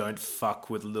 is don't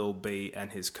fuck with Lil B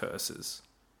and his curses.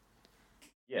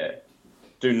 Yeah.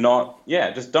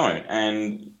 Just don't.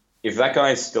 And if that guy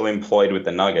is still employed with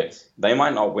the Nuggets, they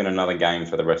might not win another game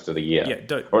for the rest of the year.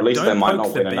 Yeah, or at least they might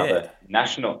not win bear. Another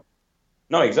national...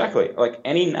 No, exactly.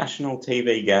 Any national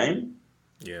TV game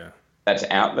that's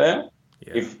out there,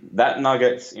 if that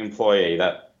Nuggets employee,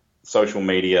 that social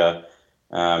media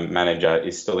manager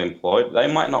is still employed,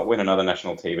 they might not win another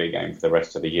national TV game for the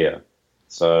rest of the year.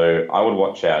 So I would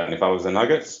watch out. And if I was the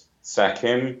Nuggets, sack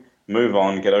him, move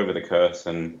on, get over the curse,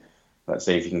 and let's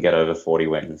see if you can get over 40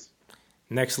 wins.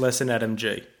 Next lesson, Adam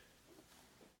G.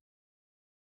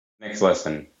 Next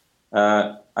lesson.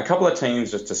 A couple of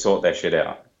teams just to sort their shit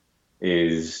out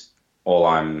is all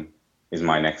I'm is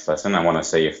my next lesson. I want to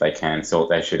see if they can sort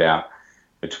their shit out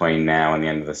between now and the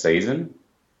end of the season.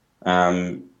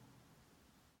 Um,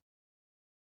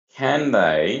 can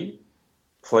they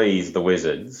please the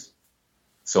Wizards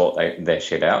sort their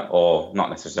shit out, or not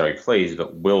necessarily please,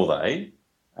 but will they?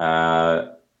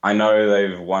 I know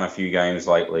they've won a few games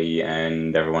lately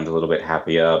and everyone's a little bit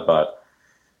happier, but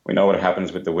we know what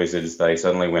happens with the Wizards. They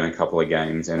suddenly win a couple of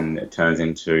games and it turns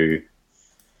into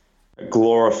a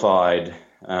glorified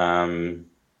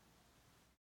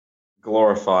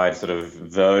sort of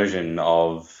version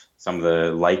of some of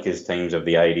the Lakers teams of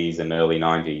the 80s and early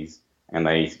 90s. And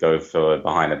they go for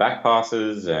behind the back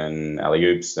passes and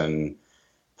alley-oops and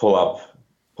pull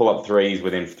up threes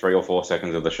within 3 or 4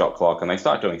 seconds of the shot clock, and they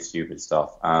start doing stupid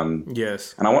stuff.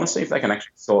 Yes. And I want to see if they can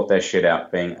actually sort their shit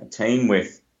out, being a team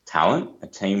with talent, a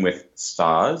team with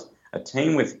stars, a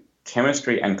team with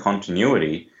chemistry and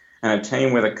continuity, and a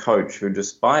team with a coach who,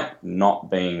 despite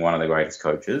not being one of the greatest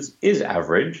coaches, is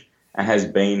average and has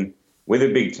been with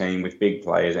a big team, with big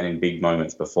players, and in big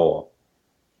moments before.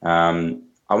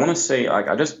 I want to see,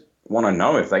 I just want to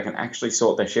know if they can actually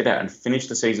sort their shit out and finish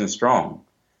the season strong.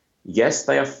 Yes,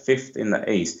 they are fifth in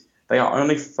the East. They are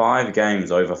only 5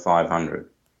 games over 500.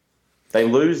 They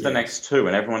lose the next 2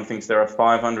 and everyone thinks they're a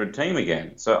 500 team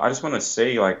again. So I just want to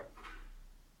see,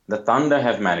 the Thunder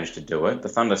have managed to do it. The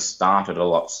Thunder started a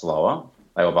lot slower.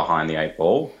 They were behind the 8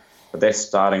 ball, but they're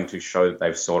starting to show that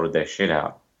they've sorted their shit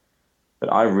out.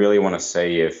 But I really want to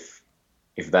see if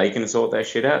they can sort their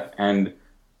shit out, and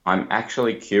I'm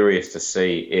actually curious to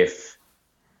see if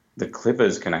the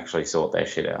Clippers can actually sort their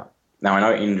shit out. Now, I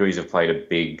know injuries have played a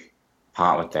big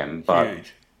part with them,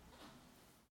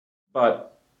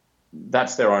 but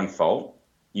that's their own fault.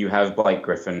 You have Blake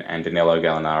Griffin and Danilo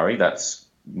Gallinari. That's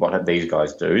what these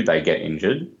guys do. They get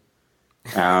injured.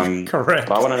 Correct.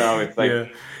 But I want to know if they... Yeah.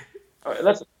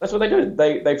 That's what they do.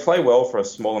 They play well for a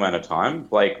small amount of time.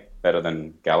 Blake better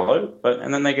than Gallo,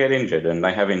 and then they get injured and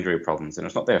they have injury problems. And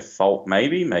it's not their fault,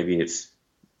 maybe. Maybe it's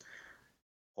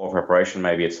poor preparation.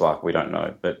 Maybe it's luck. We don't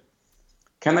know. But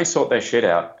can they sort their shit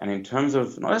out? And in terms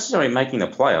of not necessarily making the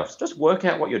playoffs, just work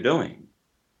out what you're doing.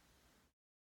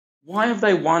 Why have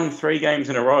they won 3 games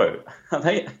in a row?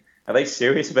 Are they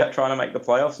serious about trying to make the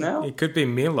playoffs now? It could be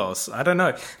Milos. I don't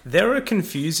know. They're a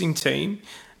confusing team,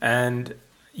 and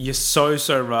you're so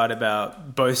right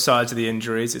about both sides of the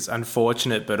injuries. It's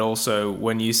unfortunate, but also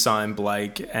when you sign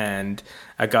Blake and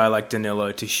a guy like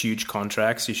Danilo to huge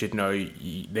contracts, you should know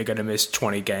they're going to miss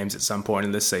 20 games at some point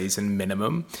in the season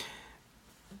minimum.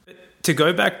 To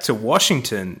go back to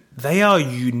Washington, they are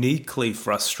uniquely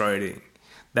frustrating.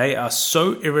 They are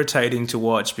so irritating to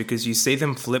watch because you see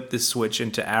them flip the switch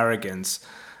into arrogance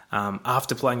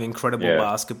after playing incredible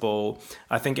basketball.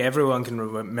 I think everyone can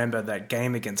remember that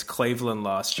game against Cleveland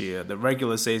last year, the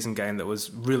regular season game that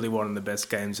was really one of the best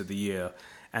games of the year.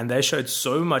 And they showed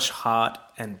so much heart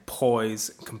and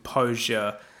poise,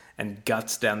 composure, and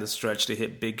guts down the stretch to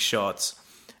hit big shots.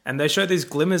 And they show these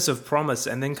glimmers of promise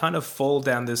and then kind of fall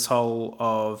down this hole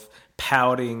of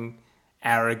pouting,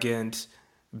 arrogant,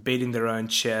 beating their own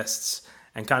chests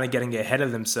and kind of getting ahead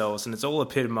of themselves. And it's all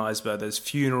epitomized by those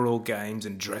funeral games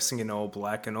and dressing in all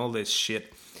black and all this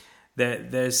shit.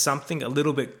 There's something a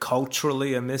little bit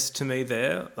culturally amiss to me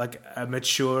there, like a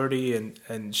maturity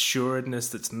and sureness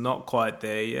that's not quite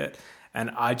there yet. And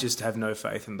I just have no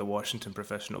faith in the Washington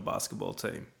professional basketball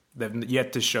team. They've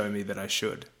yet to show me that I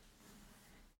should.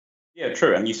 Yeah,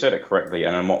 true. And you said it correctly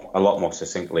and a lot more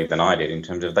succinctly than I did in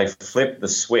terms of they flipped the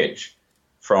switch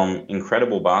from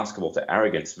incredible basketball to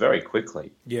arrogance very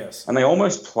quickly. Yes. And they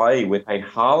almost play with a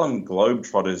Harlem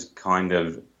Globetrotters kind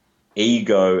of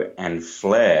ego and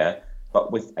flair,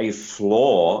 but with a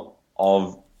flaw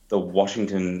of the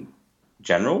Washington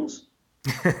Generals.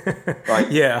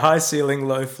 High ceiling,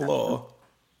 low floor.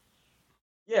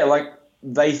 Yeah,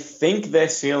 they think their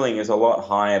ceiling is a lot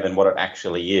higher than what it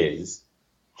actually is.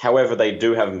 However, they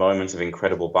do have moments of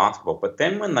incredible basketball. But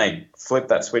then when they flip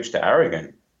that switch to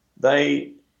arrogant,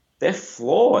 their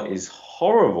floor is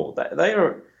horrible. They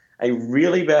are a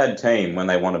really bad team when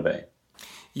they want to be.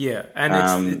 Yeah,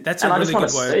 and that's a really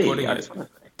good way of putting it.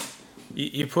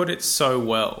 You put it so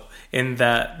well in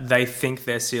that they think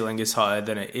their ceiling is higher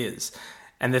than it is.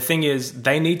 And the thing is,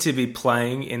 they need to be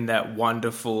playing in that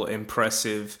wonderful,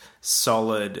 impressive,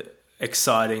 solid,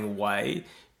 exciting way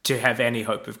to have any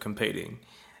hope of competing.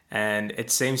 And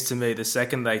it seems to me the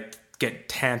second they get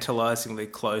tantalizingly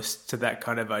close to that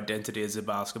kind of identity as a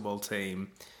basketball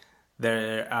team,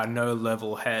 there are no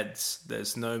level heads.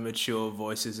 There's no mature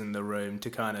voices in the room to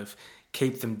kind of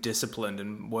keep them disciplined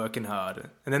and working hard.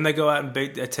 And then they go out and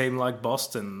beat a team like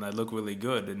Boston. And they look really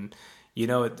good, and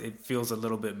it feels a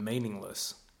little bit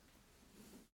meaningless.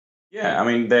 Yeah, I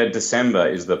mean, their December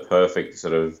is the perfect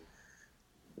sort of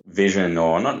vision,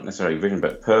 or not necessarily vision,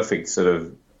 but perfect sort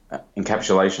of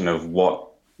encapsulation of what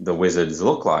the Wizards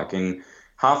look like. And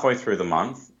halfway through the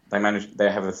month, they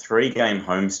have a 3-game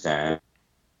homestand.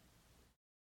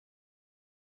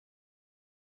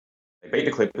 They beat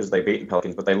the Clippers, they beat the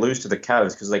Pelicans, but they lose to the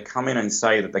Cavs because they come in and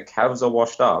say that the Cavs are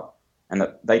washed up and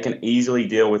that they can easily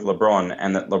deal with LeBron,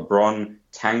 and that LeBron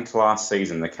tanked last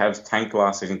season. The Cavs tanked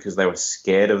last season because they were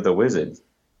scared of the Wizards,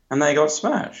 and they got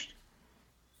smashed.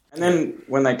 And then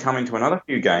when they come into another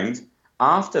few games,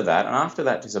 after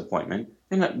that disappointment,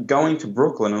 they end up going to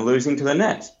Brooklyn and losing to the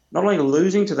Nets. Not only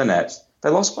losing to the Nets, they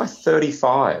lost by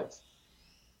 35.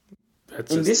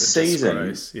 In this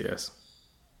season, yes,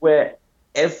 where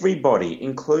everybody,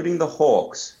 including the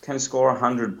Hawks, can score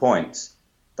 100 points,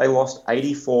 they lost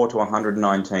 84 to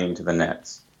 119 to the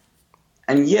Nets.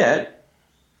 And yet,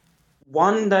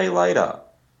 one day later,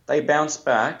 they bounce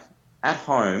back at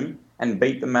home and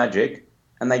beat the Magic,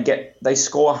 and they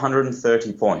score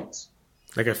 130 points.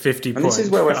 Like a 50-point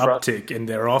uptick in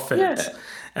their offense. Yeah.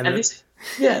 And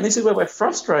this is where we're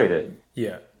frustrated.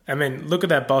 Yeah. I mean, look at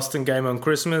that Boston game on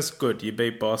Christmas. Good, you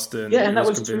beat Boston. Yeah, and that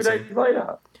was 2 days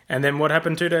later. And then what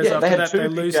happened 2 days after that? They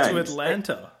lose to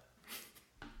Atlanta.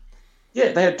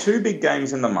 They had 2 big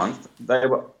games in the month. They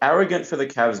were arrogant for the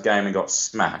Cavs game and got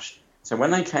smashed. So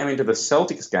when they came into the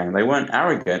Celtics game, they weren't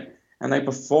arrogant, and they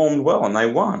performed well, and they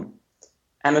won.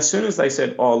 And as soon as they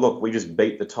said, oh, look, we just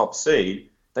beat the top seed,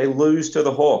 they lose to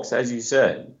the Hawks, as you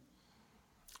said.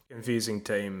 Confusing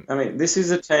team. I mean, this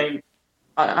is a team...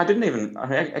 I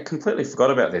completely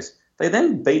forgot about this. They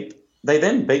then beat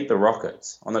the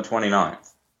Rockets on the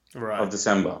 29th of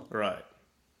December. Right.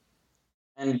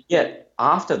 And yet,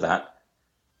 after that,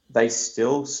 they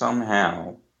still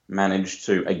somehow managed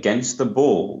to, against the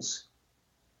Bulls,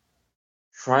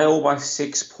 trail by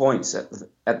 6 points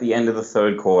at the end of the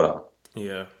third quarter.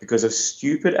 Yeah. Because of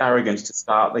stupid arrogance to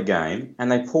start the game,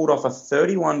 and they pulled off a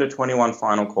 31-21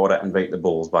 final quarter and beat the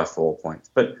Bulls by 4 points.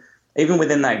 But even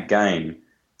within that game,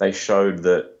 they showed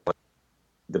that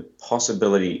the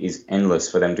possibility is endless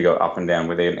for them to go up and down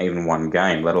within even one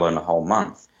game, let alone a whole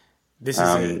month. This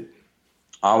is it.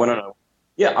 I want to know.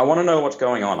 Yeah, I want to know what's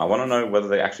going on. I want to know whether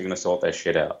they're actually going to sort their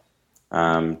shit out.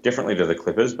 Differently to the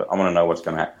Clippers, but I want to know what's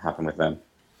going to happen with them.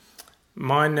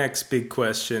 My next big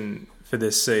question for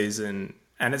this season,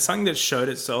 and it's something that showed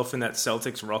itself in that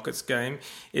Celtics-Rockets game,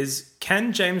 is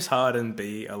can James Harden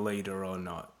be a leader or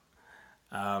not?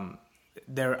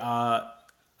 There are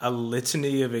a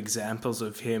litany of examples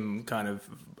of him kind of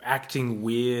acting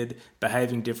weird,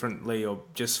 behaving differently, or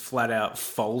just flat out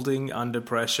folding under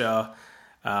pressure.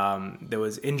 There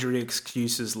was injury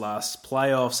excuses last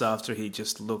playoffs after he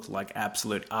just looked like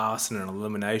absolute arse in an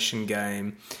elimination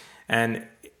game. And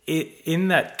in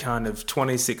that kind of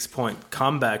 26-point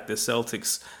comeback the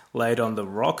Celtics laid on the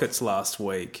Rockets last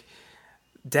week,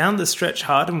 down the stretch,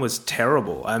 Harden was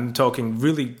terrible. I'm talking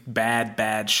really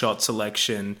bad shot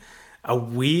selection, a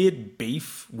weird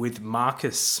beef with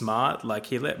Marcus Smart. Like,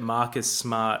 he let Marcus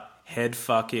Smart head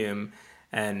fuck him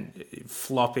and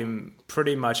flop him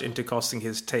pretty much into costing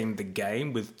his team the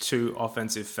game with 2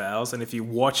 offensive fouls. And if you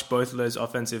watch both of those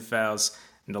offensive fouls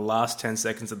in the last 10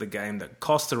 seconds of the game that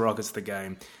cost the Rockets the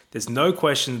game, there's no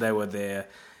question they were there.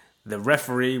 The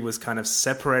referee was kind of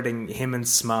separating him and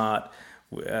Smart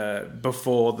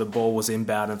before the ball was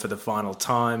inbounded for the final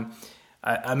time.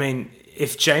 I mean,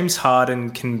 if James Harden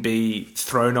can be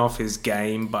thrown off his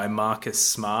game by Marcus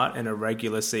Smart in a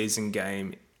regular season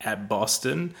game at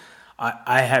Boston,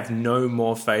 I have no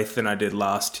more faith than I did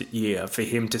last year for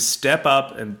him to step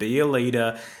up and be a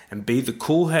leader and be the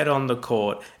cool head on the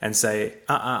court and say,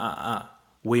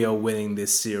 we are winning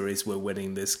this series, we're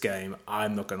winning this game,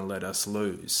 I'm not going to let us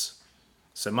lose.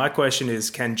 So my question is,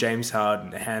 can James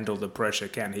Harden handle the pressure?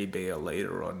 Can he be a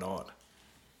leader or not?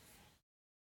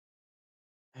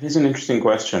 It is an interesting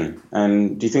question.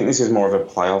 And do you think this is more of a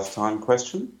playoff time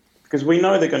question? Because we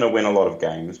know they're going to win a lot of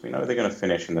games. We know they're going to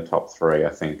finish in the top 3, I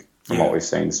think, from what we've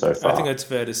seen so far. I think it's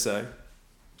fair to say.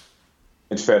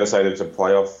 It's fair to say that it's a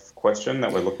playoff question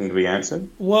that we're looking to be answered?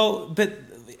 Well, but,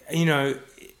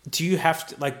 do you have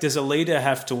to, does a leader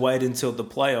have to wait until the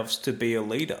playoffs to be a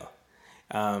leader?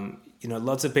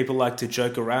 Lots of people like to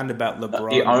joke around about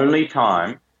LeBron. The only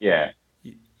time, yeah.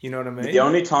 You know what I mean? The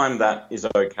only time that is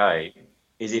okay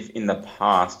is if in the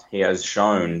past he has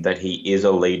shown that he is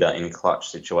a leader in clutch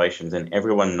situations and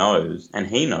everyone knows, and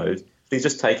he knows, he's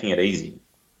just taking it easy.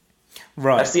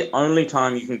 Right. That's the only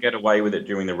time you can get away with it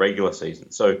during the regular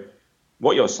season. So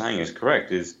what you're saying is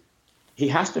correct. Is he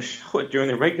has to show it during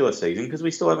the regular season because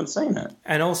we still haven't seen it.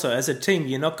 And also, as a team,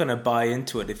 you're not going to buy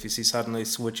into it if he suddenly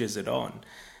switches it on.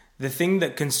 The thing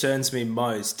that concerns me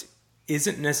most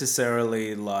isn't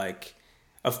necessarily like,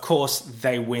 of course,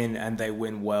 they win and they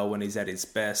win well when he's at his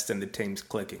best and the team's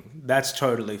clicking. That's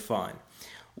totally fine.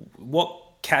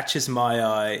 What catches my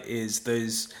eye is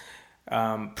those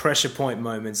pressure point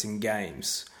moments in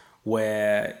games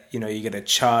where, you know, you get a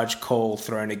charge call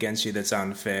thrown against you that's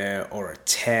unfair, or a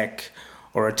tech,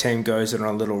 or a team goes on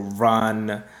a little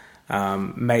run.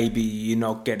 Maybe you're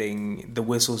not getting the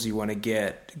whistles you want to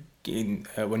get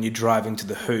when you're driving to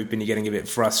the hoop and you're getting a bit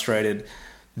frustrated.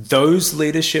 Those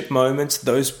leadership moments,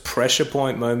 those pressure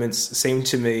point moments seem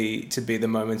to me to be the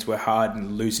moments where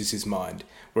Harden loses his mind,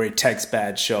 where he takes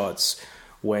bad shots,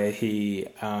 where he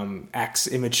acts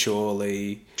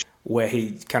immaturely, where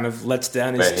he kind of lets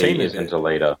down his team. He isn't a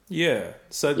leader. Yeah.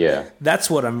 So that's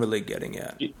what I'm really getting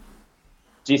at.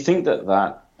 Do you think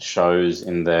that shows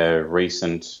in their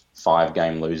recent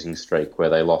 5-game losing streak where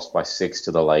they lost by 6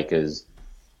 to the Lakers,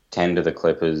 10 to the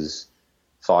Clippers,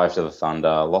 5 to the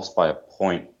Thunder, lost by a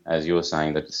point, as you were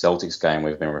saying, the Celtics game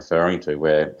we've been referring to,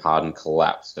 where Harden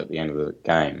collapsed at the end of the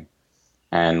game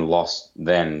and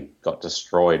got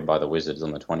destroyed by the Wizards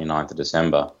on the 29th of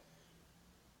December.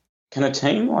 Can a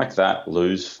team like that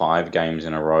lose 5 games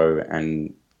in a row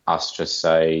and us just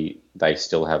say they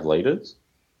still have leaders?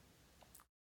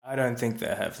 I don't think they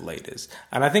have leaders.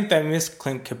 And I think they miss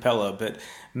Clint Capella, but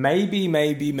maybe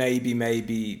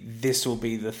this will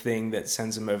be the thing that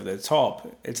sends them over the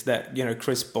top. It's that, you know,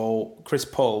 Chris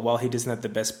Paul, while he doesn't have the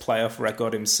best playoff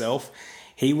record himself,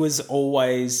 he was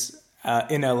always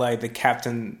in LA the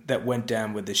captain that went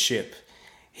down with the ship.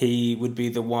 He would be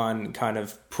the one kind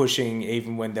of pushing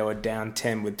even when they were down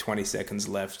 10 with 20 seconds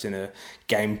left in a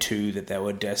game 2 that they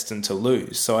were destined to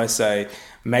lose. So I say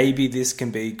maybe this can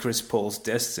be Chris Paul's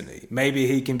destiny. Maybe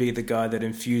he can be the guy that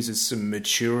infuses some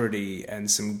maturity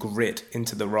and some grit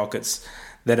into the Rockets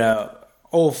that are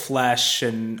all flash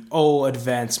and all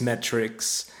advanced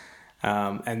metrics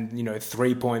and, you know,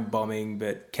 3-point bombing,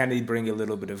 but can he bring a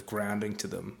little bit of grounding to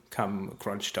them come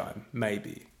crunch time?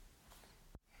 Maybe.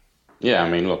 Yeah, I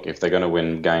mean, look, if they're going to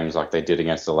win games like they did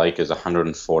against the Lakers,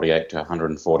 148 to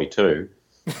 142,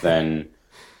 then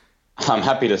I'm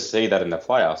happy to see that in the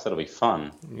playoffs. That'll be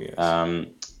fun. Yes.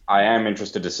 I am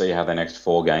interested to see how their next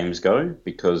 4 games go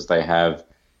because they have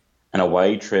an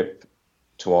away trip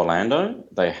to Orlando.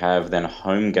 They have then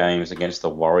home games against the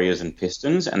Warriors and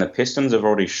Pistons, and the Pistons have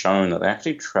already shown that they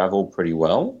actually travel pretty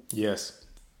well. Yes.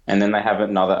 And then they have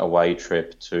another away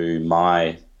trip to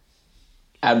my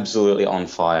absolutely on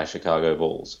fire Chicago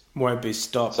Bulls. Won't be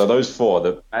stopped. So those 4,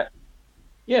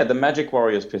 the Magic,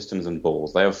 Warriors, Pistons, and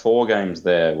Bulls, they have 4 games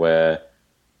there where,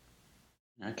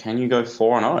 you know, can you go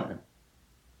 4-0?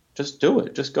 Just do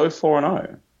it. Just go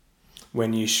 4-0.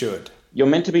 When you should. You're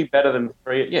meant to be better than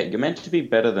 3. Yeah, you're meant to be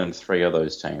better than 3 of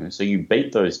those teams. So you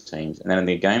beat those teams, and then in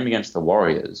the game against the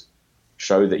Warriors,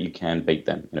 show that you can beat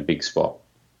them in a big spot.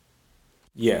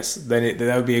 Yes, then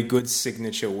that would be a good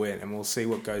signature win, and we'll see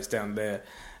what goes down there.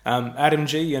 Adam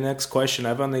G, your next question.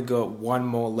 I've only got one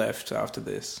more left after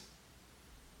this.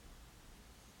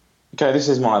 Okay, this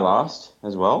is my last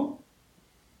as well.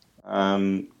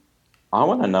 I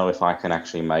want to know if I can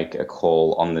actually make a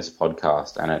call on this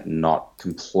podcast and it not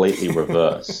completely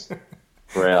reverse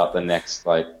throughout the next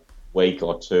week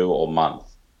or 2 or month.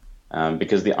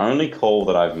 Because the only call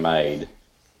that I've made,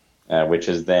 which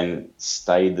has then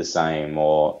stayed the same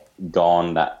or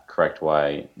gone that correct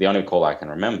way, the only call I can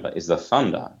remember is the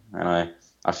Thunder. And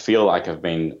I feel like I've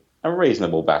been a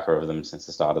reasonable backer of them since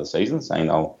the start of the season, saying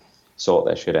they'll sort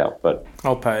their shit out. But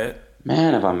I'll pay it.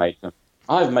 Man, have I made them.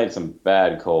 I've made some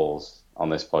bad calls on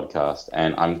this podcast,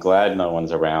 and I'm glad no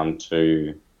one's around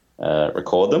to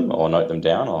record them or note them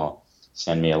down or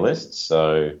send me a list.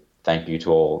 So thank you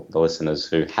to all the listeners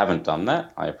who haven't done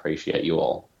that. I appreciate you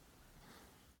all.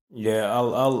 Yeah,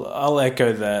 I'll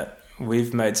echo that.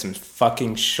 We've made some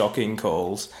fucking shocking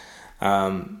calls.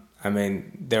 I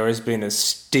mean, there has been a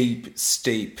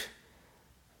steep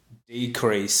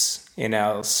decrease in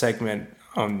our segment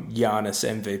on Giannis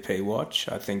MVP watch.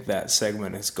 I think that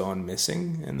segment has gone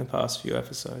missing in the past few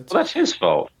episodes. Well, that's his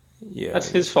fault. Yeah, that's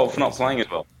his fault for not playing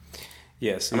as well.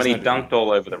 Yes. I mean, he dunked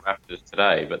all over the Raptors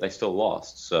today, but they still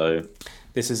lost, so...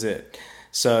 This is it.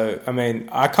 So, I mean,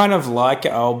 I kind of like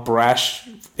our brash,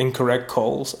 incorrect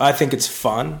calls. I think it's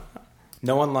fun.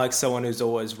 No one likes someone who's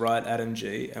always right, Adam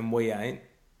G, and we ain't.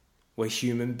 We're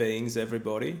human beings,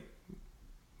 everybody.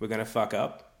 We're going to fuck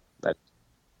up.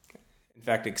 In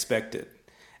fact, expect it.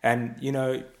 And, you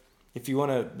know, if you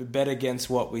want to bet against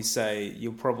what we say,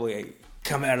 you'll probably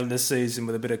come out of the season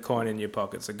with a bit of coin in your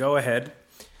pocket. So go ahead.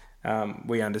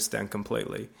 We understand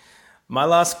completely. My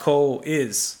last call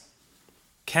is,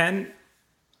 can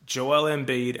Joel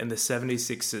Embiid and the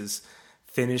 76ers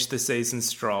finish the season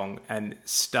strong and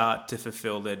start to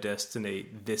fulfill their destiny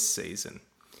this season?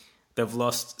 They've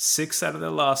lost 6 out of their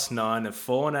last 9, have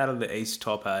fallen out of the East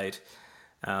top 8,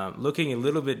 looking a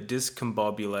little bit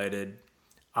discombobulated.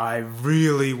 I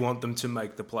really want them to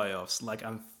make the playoffs. Like,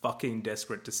 I'm fucking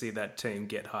desperate to see that team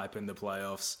get hype in the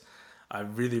playoffs. I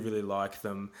really, really like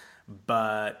them,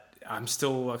 but I'm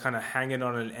still kind of hanging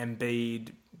on an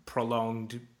Embiid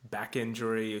prolonged back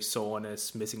injury,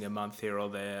 soreness, missing a month here or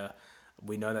there.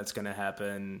 We know that's going to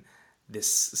happen.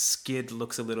 This skid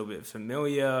looks a little bit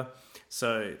familiar.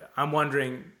 So I'm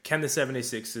wondering, can the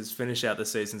 76ers finish out the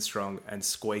season strong and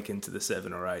squeak into the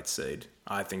 7 or 8 seed?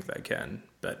 I think they can,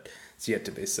 but it's yet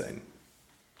to be seen.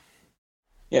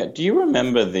 Yeah, do you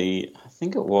remember I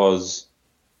think it was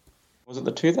it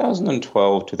the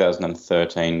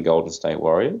 2012-2013 Golden State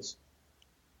Warriors?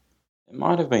 It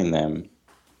might have been them.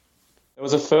 It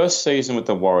was the first season with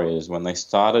the Warriors when they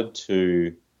started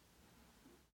to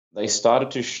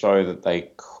show that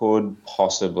they could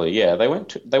possibly, they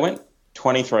went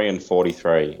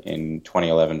 23-43 in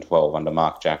 2011-12 under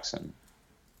Mark Jackson.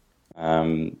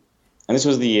 And this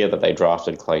was the year that they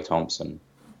drafted Klay Thompson.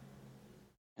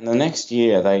 And the next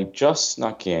year, they just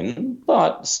snuck in,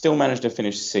 but still managed to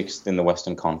finish 6th in the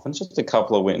Western Conference, just a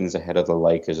couple of wins ahead of the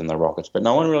Lakers and the Rockets, but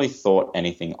no one really thought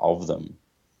anything of them.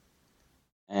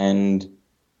 And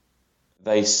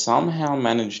they somehow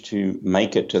managed to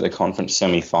make it to the conference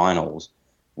semifinals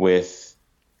with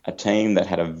a team that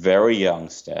had a very young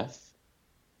Steph,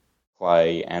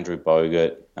 Klay, Andrew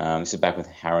Bogut. This is back with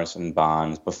Harrison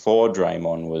Barnes, before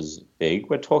Draymond was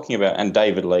big. We're talking about, and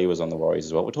David Lee was on the Warriors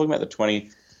as well. We're talking about the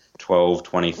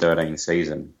 2012-2013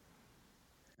 season.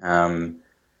 And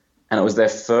it was their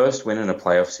first win in a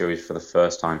playoff series for the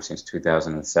first time since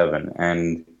 2007.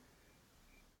 And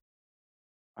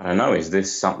I don't know, is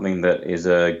this something that is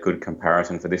a good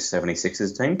comparison for this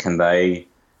 76ers team? Can they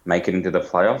make it into the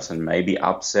playoffs and maybe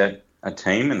upset a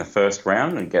team in the first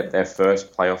round and get their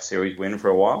first playoff series win for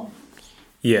a while?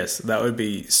 Yes, that would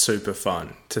be super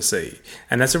fun to see.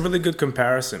 And that's a really good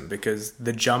comparison because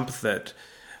the jump that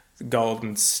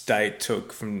Golden State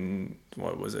took from,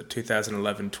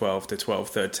 2011-12 to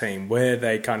 12-13, where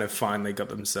they kind of finally got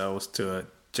themselves to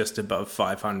just above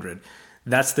 500.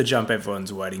 That's the jump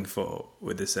everyone's waiting for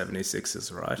with the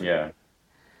 76ers, right? Yeah.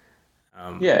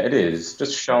 It is.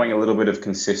 Just showing a little bit of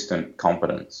consistent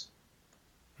competence.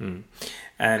 And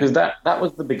because that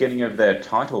was the beginning of their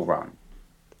title run.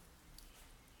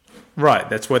 Right,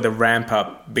 that's where the ramp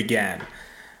up began.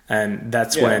 And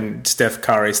that's when Steph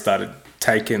Curry started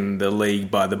taking the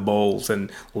league by the balls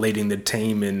and leading the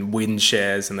team in win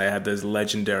shares, and they had those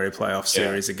legendary playoff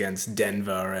series against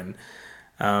Denver, and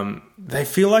they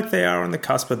feel like they are on the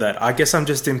cusp of that. I guess I'm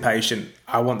just impatient.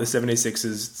 I want the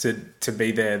 76ers to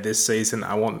be there this season.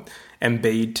 I want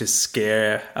Embiid to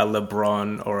scare a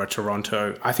LeBron or a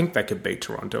Toronto. I think they could beat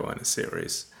Toronto in a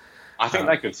series. I think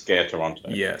they could scare Toronto.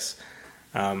 Yes.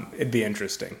 It'd be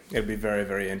interesting. It'd be very,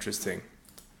 very interesting.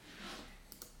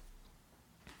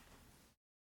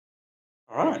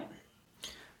 All right.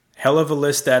 Hell of a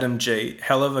list, Adam G.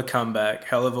 Hell of a comeback.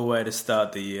 Hell of a way to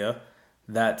start the year.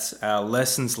 That's our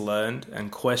lessons learned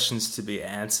and questions to be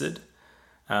answered.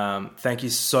 Thank you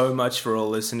so much for all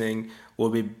listening. We'll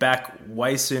be back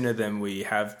way sooner than we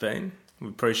have been. We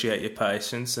appreciate your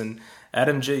patience. And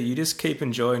Adam G, you just keep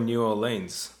enjoying New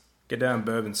Orleans. Get down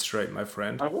Bourbon Street, my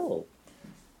friend. I will.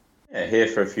 Yeah, here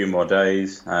for a few more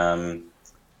days.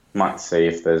 Might see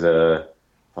if there's a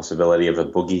possibility of a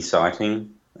boogie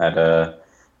sighting at a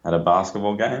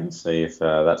basketball game. See if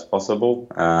that's possible.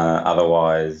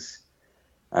 Otherwise,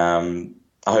 I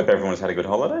hope everyone's had a good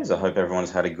holidays. I hope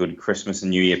everyone's had a good Christmas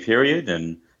and New Year period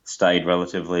and stayed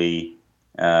relatively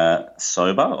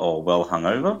sober or well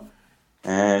hungover.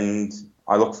 And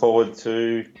I look forward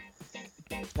to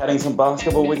chatting some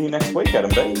basketball with you next week,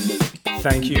 Adam B.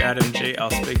 Thank you, Adam G.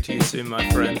 I'll speak to you soon, my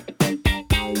friend.